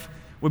life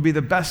would be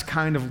the best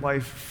kind of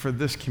life for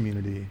this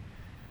community?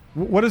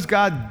 What has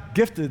God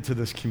gifted to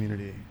this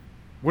community?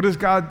 What is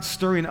God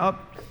stirring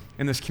up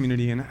in this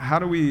community? And how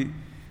do we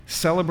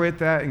celebrate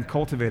that and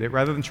cultivate it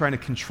rather than trying to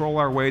control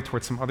our way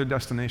towards some other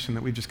destination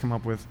that we've just come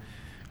up with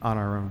on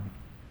our own?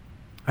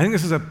 I think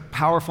this is a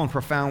powerful and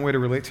profound way to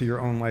relate to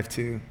your own life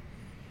too.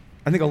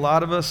 I think a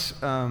lot of us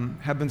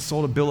have been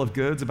sold a bill of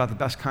goods about the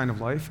best kind of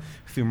life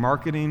through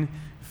marketing,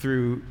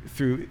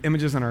 through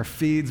images on our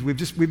feeds. We've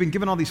been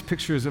given all these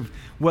pictures of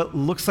what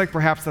looks like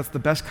perhaps that's the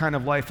best kind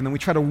of life, and then we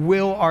try to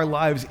will our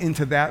lives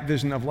into that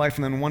vision of life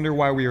and then wonder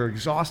why we are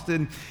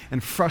exhausted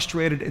and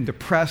frustrated and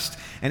depressed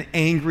and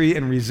angry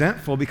and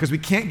resentful because we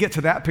can't get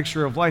to that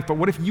picture of life. But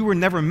what if you were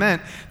never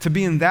meant to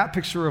be in that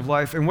picture of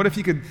life? And what if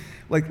you could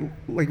like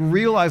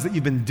realize that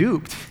you've been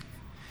duped?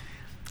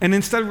 And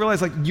instead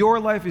realize like your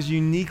life is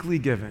uniquely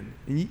given.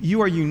 And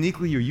you are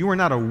uniquely you. You are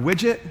not a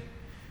widget,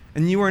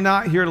 and you are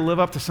not here to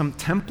live up to some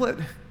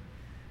template.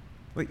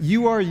 Like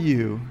you are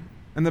you,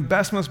 And the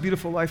best, most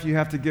beautiful life you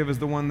have to give is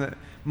the one that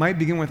might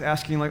begin with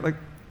asking,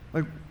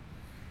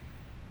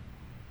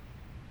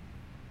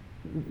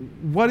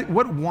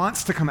 what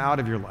wants to come out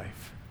of your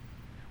life?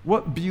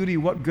 What beauty,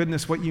 what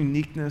goodness, what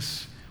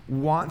uniqueness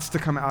wants to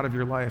come out of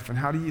your life? And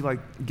how do you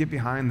get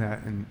behind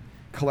that and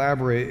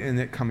collaborate in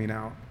it coming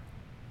out?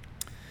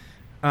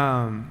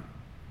 I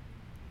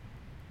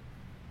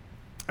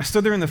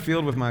stood there in the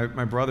field with my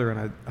brother, and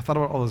I thought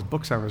about all those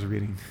books I was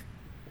reading.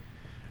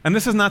 And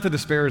this is not to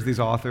disparage these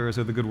authors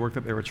or the good work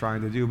that they were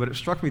trying to do, but it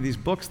struck me, these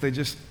books,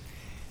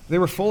 they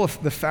were full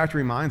of the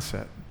factory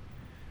mindset.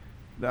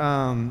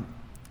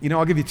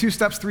 I'll give you 2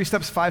 steps, 3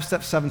 steps, 5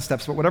 steps, 7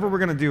 steps, but whatever we're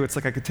going to do, it's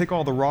like I could take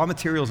all the raw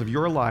materials of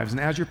your lives, and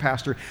as your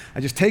pastor, I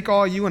just take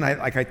all you, and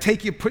I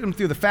take you, put them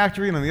through the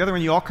factory, and on the other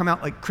one, you all come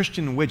out like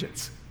Christian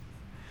widgets.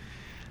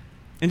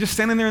 And just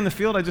standing there in the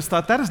field, I just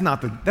thought, that's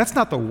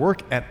not the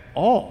work at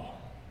all,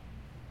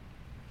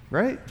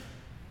 right?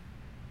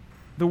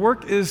 The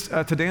work is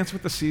to dance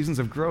with the seasons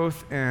of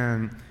growth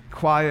and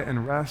quiet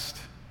and rest.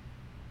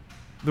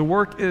 The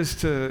work is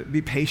to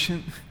be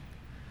patient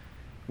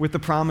with the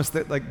promise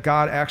that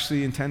God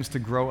actually intends to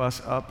grow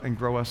us up and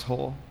grow us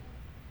whole.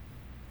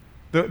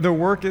 The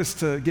work is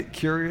to get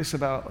curious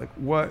about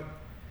what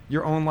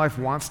your own life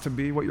wants to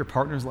be, what your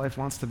partner's life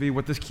wants to be,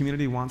 what this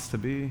community wants to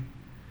be.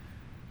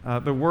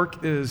 The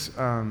work is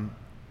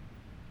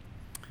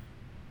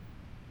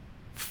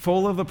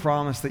full of the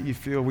promise that you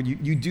feel when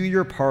you do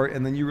your part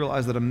and then you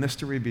realize that a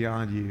mystery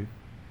beyond you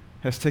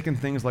has taken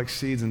things like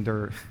seeds and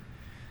dirt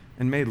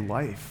and made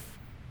life.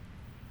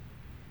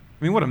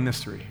 I mean, what a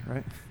mystery,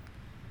 right?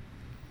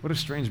 What a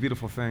strange,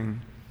 beautiful thing.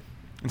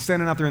 And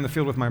standing out there in the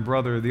field with my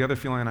brother, the other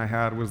feeling I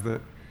had was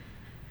that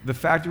the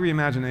factory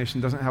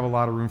imagination doesn't have a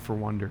lot of room for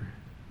wonder.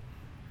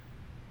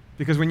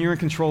 Because when you're in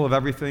control of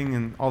everything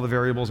and all the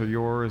variables are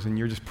yours and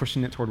you're just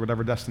pushing it toward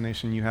whatever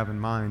destination you have in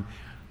mind,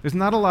 there's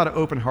not a lot of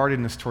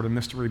open-heartedness toward a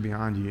mystery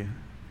beyond you.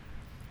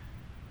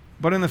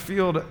 But in the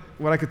field,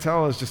 what I could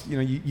tell is just,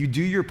 you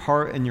do your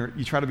part and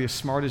you try to be as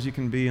smart as you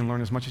can be and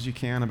learn as much as you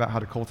can about how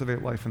to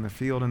cultivate life in the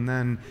field. And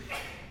then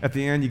at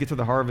the end, you get to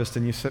the harvest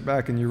and you sit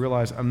back and you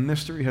realize a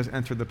mystery has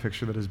entered the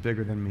picture that is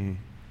bigger than me.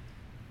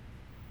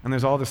 And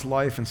there's all this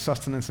life and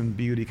sustenance and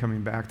beauty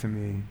coming back to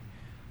me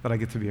that I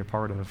get to be a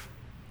part of.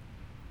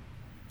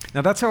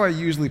 Now, that's how I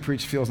usually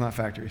preach fields, not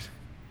factories.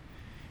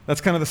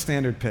 That's kind of the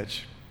standard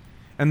pitch.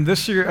 And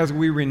this year, as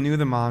we renew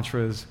the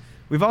mantras,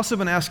 we've also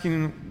been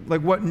asking,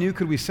 what new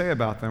could we say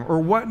about them? Or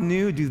what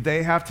new do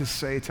they have to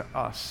say to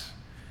us?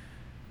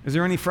 Is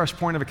there any fresh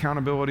point of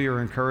accountability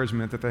or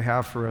encouragement that they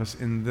have for us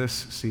in this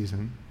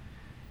season?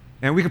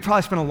 And we could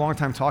probably spend a long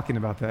time talking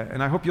about that.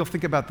 And I hope you'll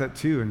think about that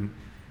too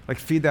and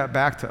feed that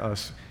back to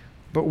us.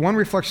 But one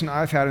reflection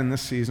I've had in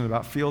this season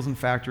about fields and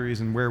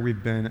factories and where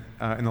we've been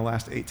in the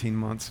last 18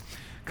 months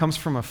comes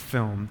from a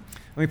film.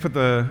 Let me put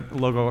the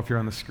logo up here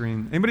on the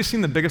screen. Anybody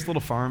seen The Biggest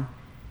Little Farm?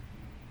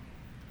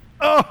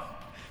 Oh,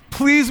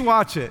 please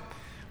watch it.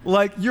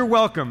 You're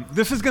welcome.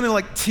 This is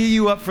going to tee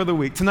you up for the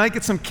week. Tonight,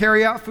 get some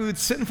carry-out food,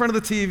 sit in front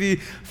of the TV,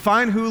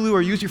 find Hulu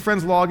or use your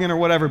friend's login or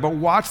whatever, but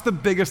watch The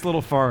Biggest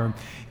Little Farm.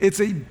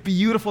 It's a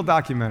beautiful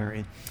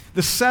documentary.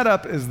 The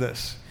setup is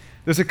this.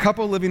 There's a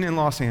couple living in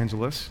Los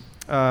Angeles.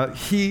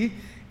 He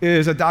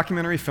is a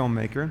documentary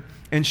filmmaker,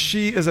 and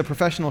she is a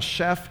professional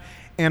chef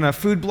and a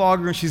food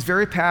blogger, and she's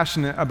very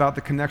passionate about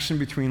the connection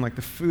between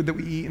the food that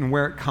we eat and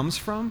where it comes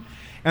from,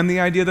 and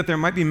the idea that there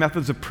might be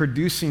methods of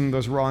producing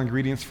those raw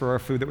ingredients for our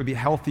food that would be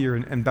healthier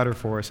and better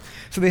for us.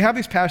 So they have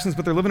these passions,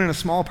 but they're living in a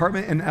small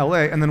apartment in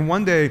LA, and then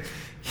one day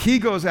he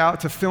goes out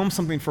to film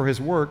something for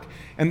his work,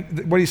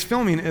 and what he's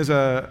filming is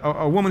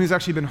a woman who's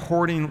actually been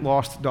hoarding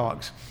lost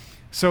dogs.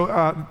 So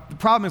the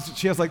problem is that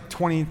she has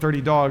 20,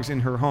 30 dogs in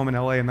her home in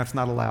LA, and that's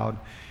not allowed.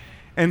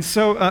 And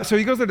so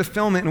he goes there to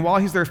film it, and while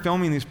he's there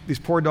filming these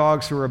poor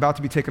dogs who are about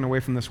to be taken away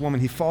from this woman,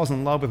 he falls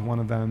in love with one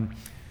of them,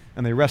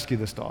 and they rescue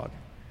this dog.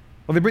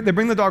 Well, they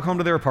bring the dog home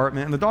to their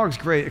apartment, and the dog's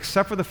great,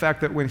 except for the fact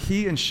that when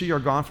he and she are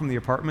gone from the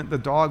apartment, the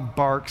dog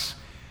barks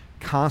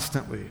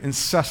constantly,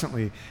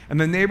 incessantly, and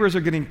the neighbors are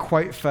getting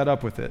quite fed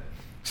up with it.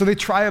 So they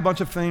try a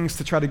bunch of things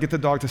to try to get the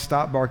dog to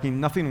stop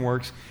barking. Nothing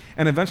works,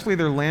 and eventually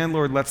their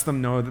landlord lets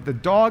them know that the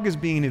dog is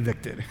being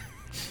evicted.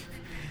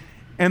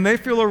 And they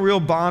feel a real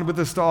bond with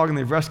this dog, and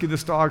they've rescued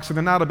this dog, so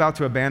they're not about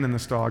to abandon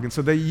this dog. And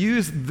so they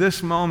use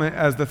this moment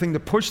as the thing to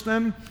push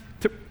them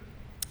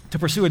to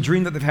pursue a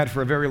dream that they've had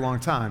for a very long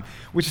time,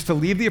 which is to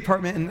leave the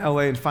apartment in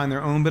LA and find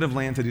their own bit of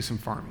land to do some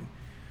farming.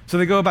 So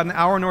they go about an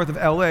hour north of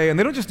LA, and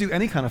they don't just do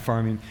any kind of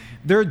farming.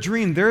 Their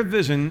dream, their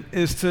vision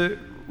is to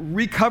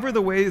recover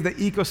the ways that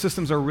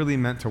ecosystems are really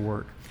meant to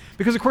work.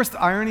 Because, of course,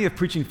 the irony of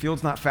preaching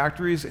fields, not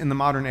factories in the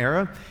modern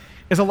era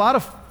is a lot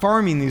of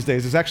farming these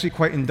days is actually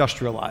quite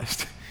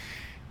industrialized.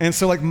 And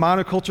so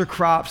monoculture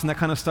crops and that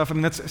kind of stuff,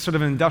 that's sort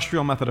of an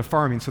industrial method of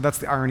farming, so that's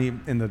the irony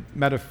in the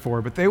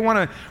metaphor. But they want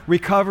to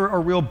recover a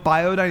real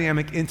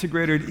biodynamic,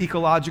 integrated,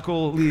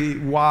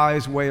 ecologically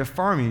wise way of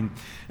farming.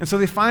 And so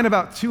they find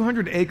about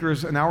 200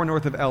 acres an hour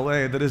north of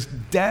LA that is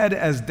dead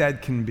as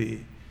dead can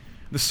be.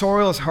 The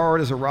soil is hard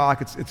as a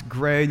rock. It's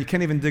gray. You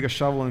can't even dig a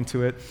shovel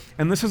into it.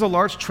 And this is a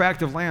large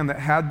tract of land that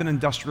had been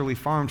industrially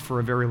farmed for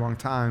a very long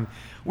time,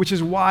 which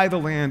is why the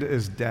land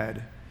is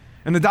dead.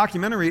 And the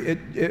documentary,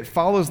 it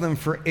follows them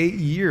for 8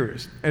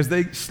 years as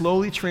they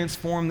slowly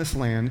transform this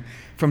land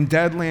from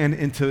dead land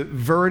into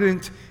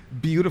verdant,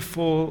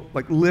 beautiful,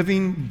 like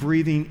living,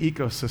 breathing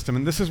ecosystem.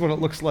 And this is what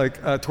it looks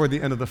like toward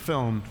the end of the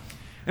film.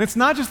 And it's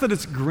not just that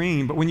it's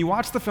green, but when you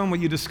watch the film, what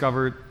you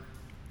discover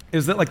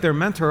is that, like, their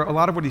mentor, a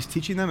lot of what he's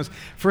teaching them is,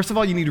 first of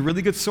all, you need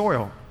really good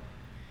soil.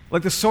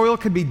 Like, the soil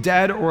could be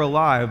dead or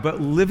alive, but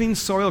living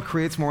soil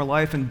creates more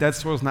life, and dead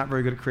soil is not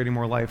very good at creating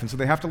more life. And so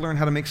they have to learn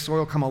how to make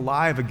soil come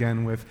alive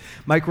again with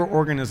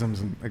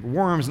microorganisms and like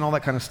worms and all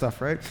that kind of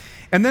stuff, right?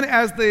 And then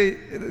as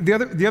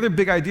the other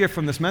big idea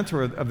from this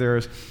mentor of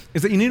theirs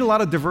is that you need a lot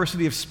of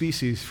diversity of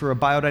species for a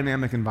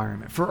biodynamic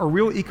environment. For a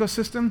real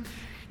ecosystem,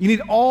 you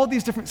need all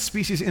these different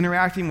species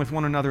interacting with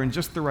one another in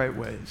just the right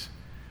ways.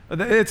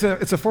 It's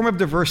a form of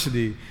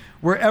diversity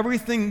where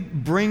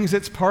everything brings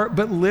its part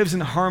but lives in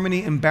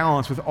harmony and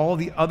balance with all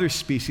the other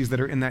species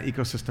that are in that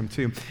ecosystem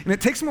too. And it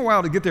takes them a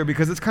while to get there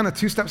because it's kind of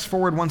 2 steps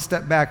forward, 1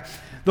 step back.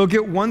 They'll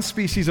get one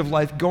species of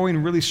life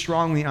going really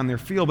strongly on their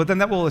field, but then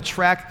that will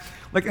attract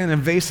like an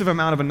invasive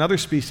amount of another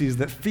species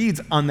that feeds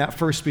on that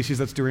first species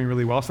that's doing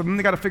really well. So then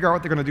they got to figure out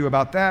what they're going to do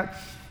about that.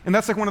 And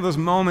that's like one of those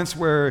moments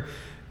where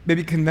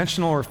maybe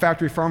conventional or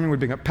factory farming would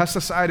bring a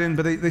pesticide in,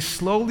 but they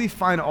slowly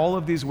find all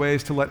of these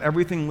ways to let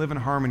everything live in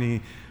harmony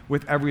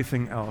with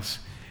everything else.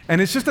 And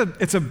it's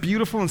a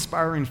beautiful,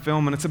 inspiring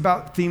film, and it's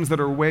about themes that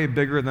are way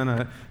bigger than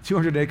a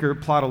 200-acre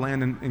plot of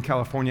land in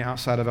California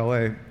outside of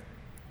LA.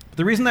 But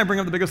the reason I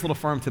bring up The Biggest Little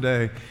Farm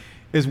today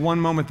is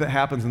one moment that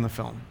happens in the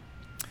film.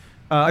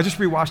 I just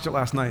rewatched it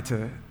last night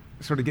to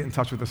sort of get in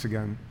touch with this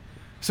again.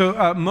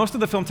 So most of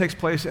the film takes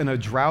place in a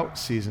drought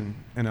season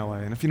in LA.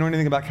 And if you know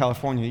anything about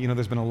California, you know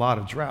there's been a lot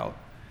of drought.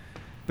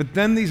 But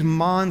then these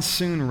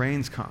monsoon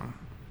rains come.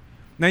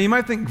 Now you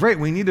might think, great,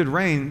 we needed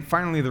rain.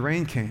 Finally the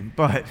rain came.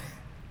 But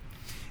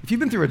if you've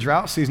been through a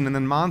drought season and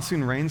then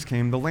monsoon rains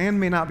came, the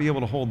land may not be able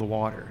to hold the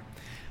water,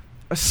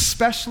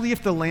 especially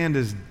if the land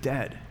is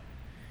dead.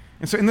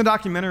 And so in the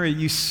documentary,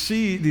 you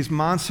see these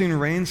monsoon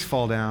rains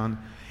fall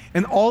down,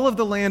 and all of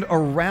the land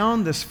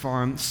around this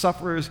farm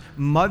suffers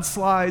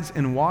mudslides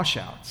and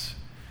washouts.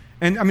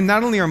 And I mean,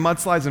 not only are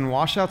mudslides and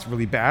washouts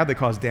really bad, they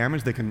cause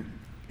damage, they can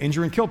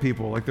injure and kill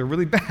people, like they're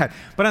really bad.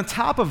 But on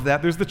top of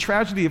that, there's the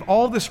tragedy of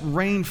all this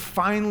rain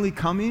finally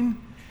coming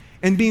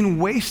and being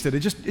wasted.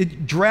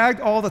 It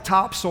dragged all the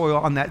topsoil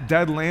on that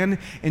dead land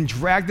and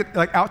dragged it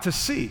like out to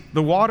sea,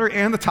 the water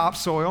and the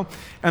topsoil,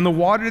 and the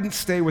water didn't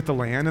stay with the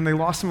land, and they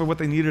lost some of what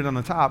they needed on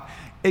the top,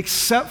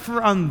 except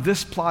for on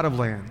this plot of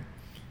land.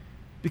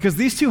 Because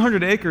these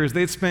 200 acres,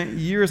 they'd spent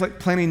years like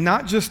planting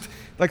not just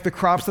like the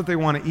crops that they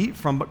want to eat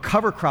from, but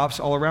cover crops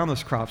all around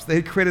those crops. They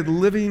had created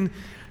living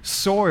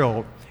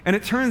soil. And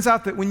it turns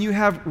out that when you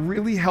have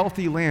really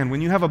healthy land,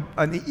 when you have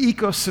an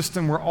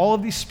ecosystem where all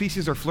of these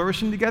species are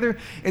flourishing together,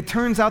 it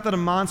turns out that a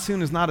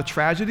monsoon is not a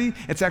tragedy,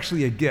 it's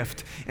actually a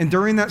gift. And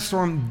during that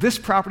storm, this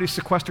property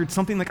sequestered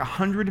something like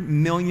 100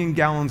 million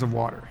gallons of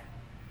water,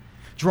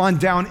 drawn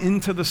down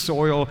into the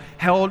soil,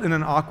 held in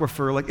an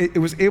aquifer. Like it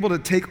was able to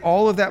take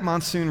all of that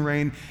monsoon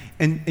rain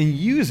and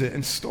use it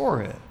and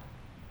store it.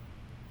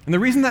 And the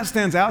reason that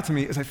stands out to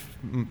me is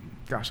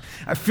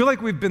I feel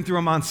like we've been through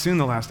a monsoon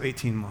the last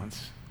 18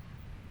 months.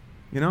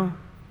 You know?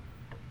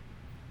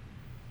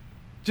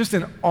 Just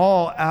an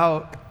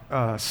all-out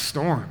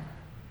storm.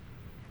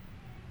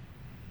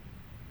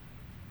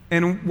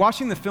 And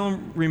watching the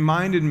film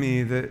reminded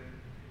me that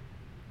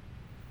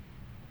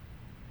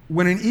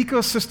when an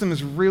ecosystem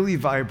is really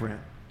vibrant,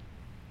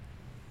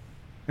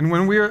 and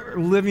when we're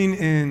living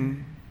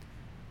in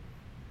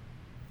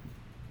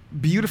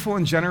beautiful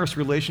and generous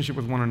relationship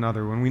with one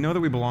another, when we know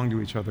that we belong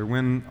to each other,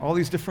 when all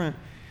these different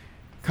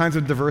kinds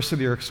of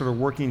diversity are sort of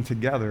working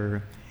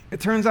together, it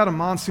turns out a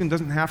monsoon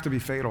doesn't have to be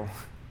fatal.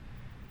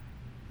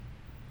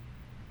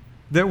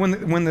 That when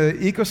the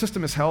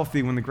ecosystem is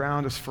healthy, when the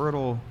ground is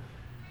fertile,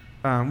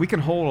 we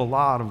can hold a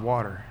lot of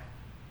water.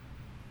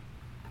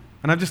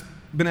 And I've just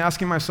been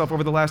asking myself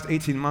over the last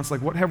 18 months,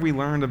 like, what have we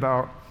learned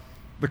about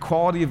the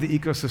quality of the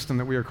ecosystem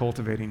that we are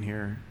cultivating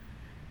here?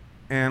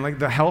 And like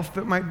the health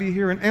that might be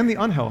here and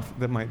the unhealth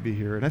that might be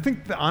here. And I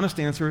think the honest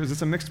answer is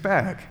it's a mixed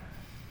bag.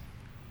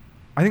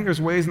 I think there's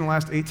ways in the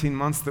last 18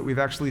 months that we've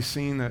actually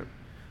seen that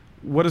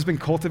what has been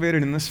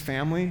cultivated in this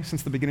family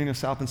since the beginning of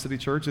South End City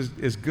Church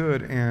is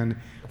good, and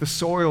the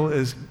soil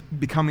is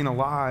becoming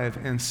alive,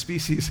 and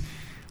species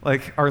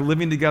like are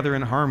living together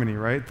in harmony,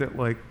 right? That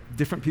like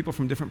different people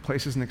from different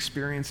places and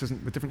experiences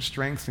and with different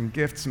strengths and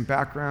gifts and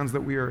backgrounds,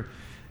 that we are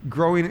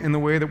growing in the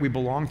way that we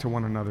belong to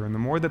one another. And the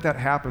more that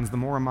happens, the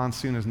more a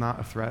monsoon is not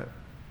a threat.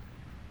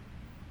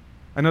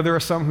 I know there are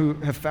some who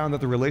have found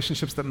that the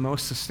relationships that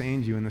most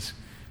sustained you in this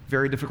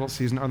very difficult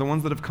season are the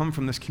ones that have come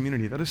from this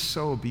community. That is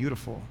so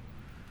beautiful.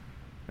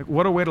 Like,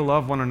 what a way to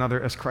love one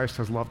another as Christ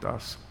has loved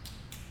us.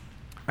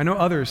 I know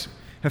others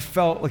have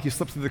felt like you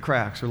slipped through the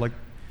cracks, or like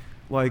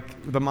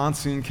like the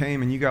monsoon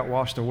came and you got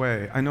washed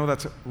away. I know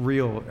that's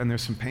real and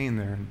there's some pain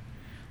there.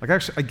 Like,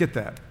 actually, I get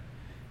that.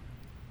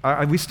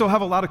 We still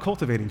have a lot of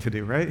cultivating to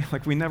do, right?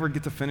 Like, we never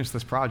get to finish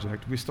this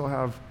project. We still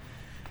have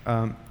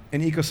an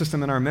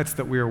ecosystem in our midst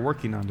that we are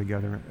working on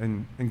together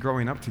and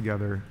growing up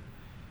together.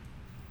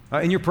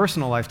 In your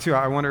personal life, too,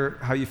 I wonder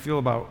how you feel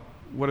about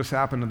what has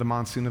happened to the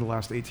monsoon in the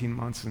last 18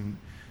 months, and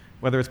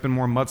whether it's been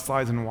more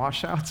mudslides and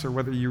washouts, or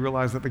whether you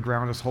realize that the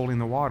ground is holding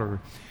the water.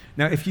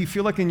 Now, if you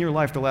feel like in your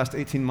life the last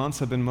 18 months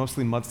have been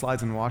mostly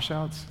mudslides and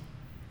washouts,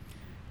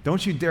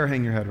 don't you dare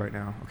hang your head right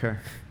now, okay?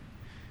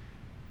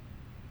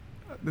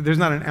 There's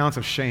not an ounce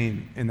of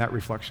shame in that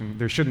reflection.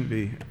 There shouldn't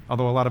be,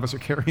 although a lot of us are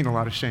carrying a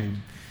lot of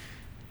shame.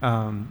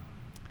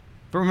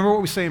 But remember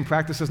what we say in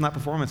practice is not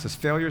performances.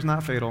 Failure is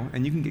not fatal,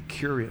 and you can get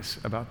curious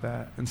about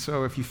that. And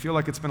so if you feel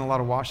like it's been a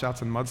lot of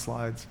washouts and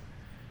mudslides,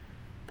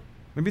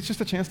 maybe it's just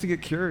a chance to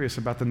get curious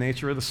about the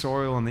nature of the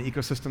soil and the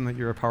ecosystem that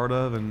you're a part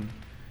of and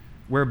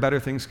where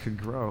better things could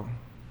grow.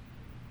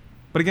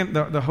 But again,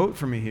 the hope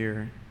for me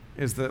here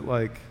is that,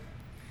 like,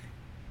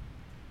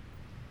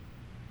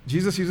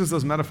 Jesus uses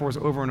those metaphors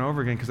over and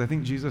over again because I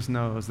think Jesus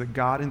knows that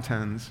God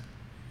intends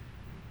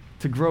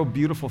to grow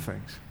beautiful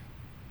things.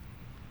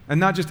 And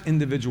not just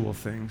individual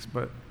things,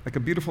 but like a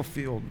beautiful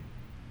field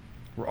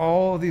where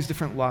all of these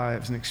different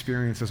lives and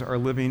experiences are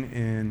living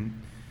in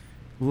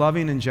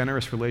loving and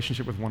generous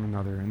relationship with one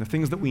another. And the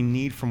things that we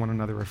need from one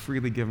another are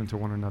freely given to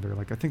one another.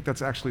 Like, I think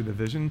that's actually the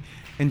vision.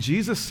 And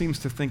Jesus seems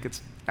to think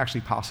it's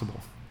actually possible.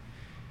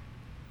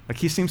 Like,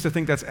 he seems to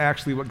think that's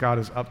actually what God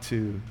is up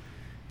to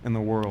in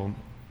the world.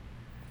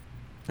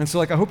 And so,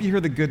 like, I hope you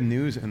hear the good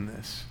news in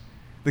this.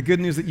 The good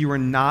news that you are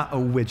not a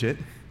widget.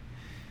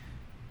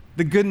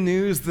 The good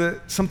news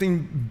that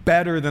something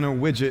better than a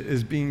widget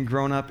is being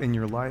grown up in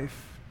your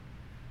life.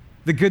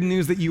 The good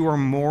news that you are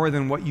more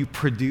than what you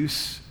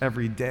produce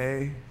every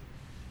day.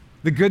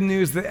 The good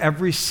news that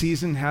every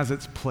season has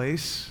its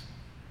place.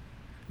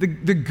 The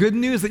good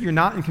news that you're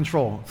not in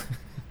control,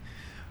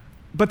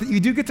 but that you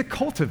do get to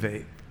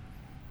cultivate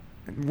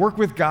and work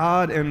with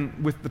God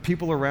and with the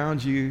people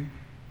around you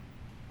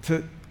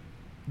to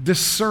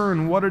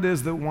discern what it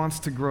is that wants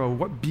to grow,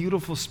 what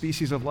beautiful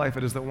species of life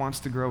it is that wants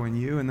to grow in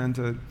you, and then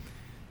to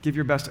give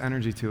your best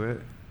energy to it.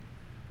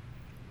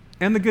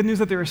 And the good news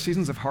that there are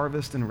seasons of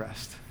harvest and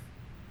rest,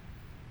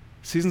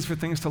 seasons for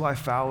things to lie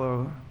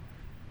fallow,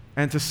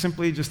 and to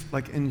simply just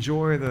like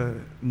enjoy the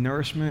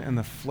nourishment and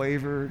the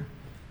flavor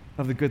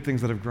of the good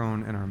things that have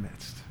grown in our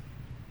midst.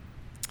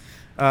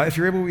 If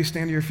you're able, will you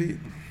stand to your feet?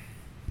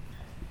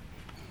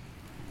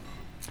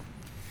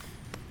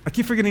 I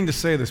keep forgetting to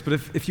say this, but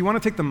if you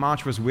want to take the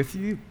mantras with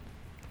you,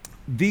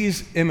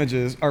 these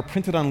images are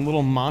printed on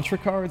little mantra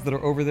cards that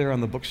are over there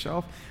on the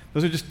bookshelf.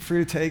 Those are just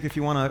free to take if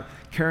you want to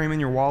carry them in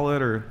your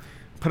wallet or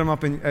put them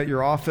up at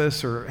your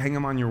office or hang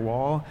them on your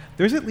wall.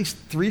 There's at least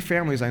 3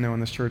 families I know in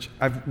this church.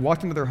 I've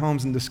walked into their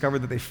homes and discovered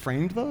that they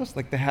framed those,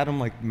 like they had them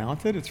like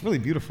mounted. It's really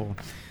beautiful.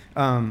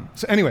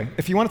 So anyway,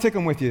 if you want to take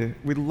them with you,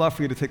 we'd love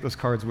for you to take those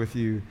cards with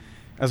you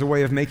as a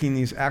way of making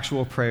these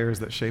actual prayers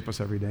that shape us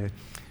every day.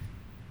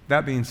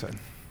 That being said,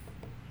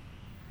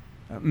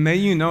 may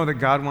you know that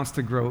God wants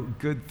to grow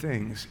good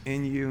things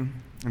in you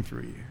and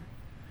through you.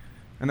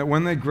 And that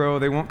when they grow,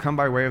 they won't come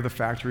by way of the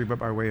factory, but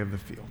by way of the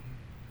field.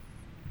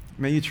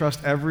 May you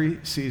trust every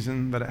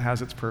season that it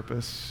has its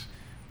purpose,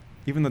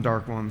 even the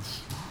dark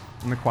ones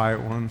and the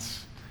quiet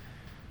ones.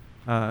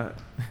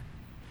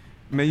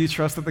 May you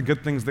trust that the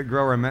good things that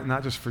grow are meant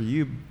not just for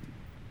you,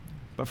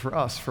 but for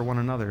us, for one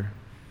another.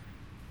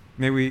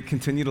 May we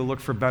continue to look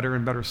for better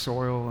and better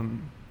soil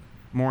and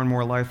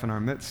more life in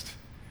our midst.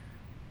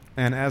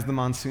 And as the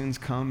monsoons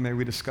come, may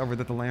we discover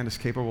that the land is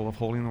capable of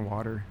holding the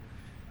water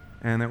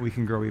and that we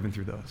can grow even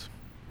through those.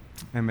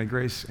 And may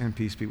grace and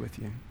peace be with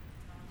you.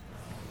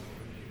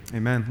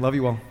 Amen. Love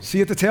you all. See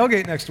you at the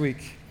tailgate next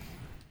week.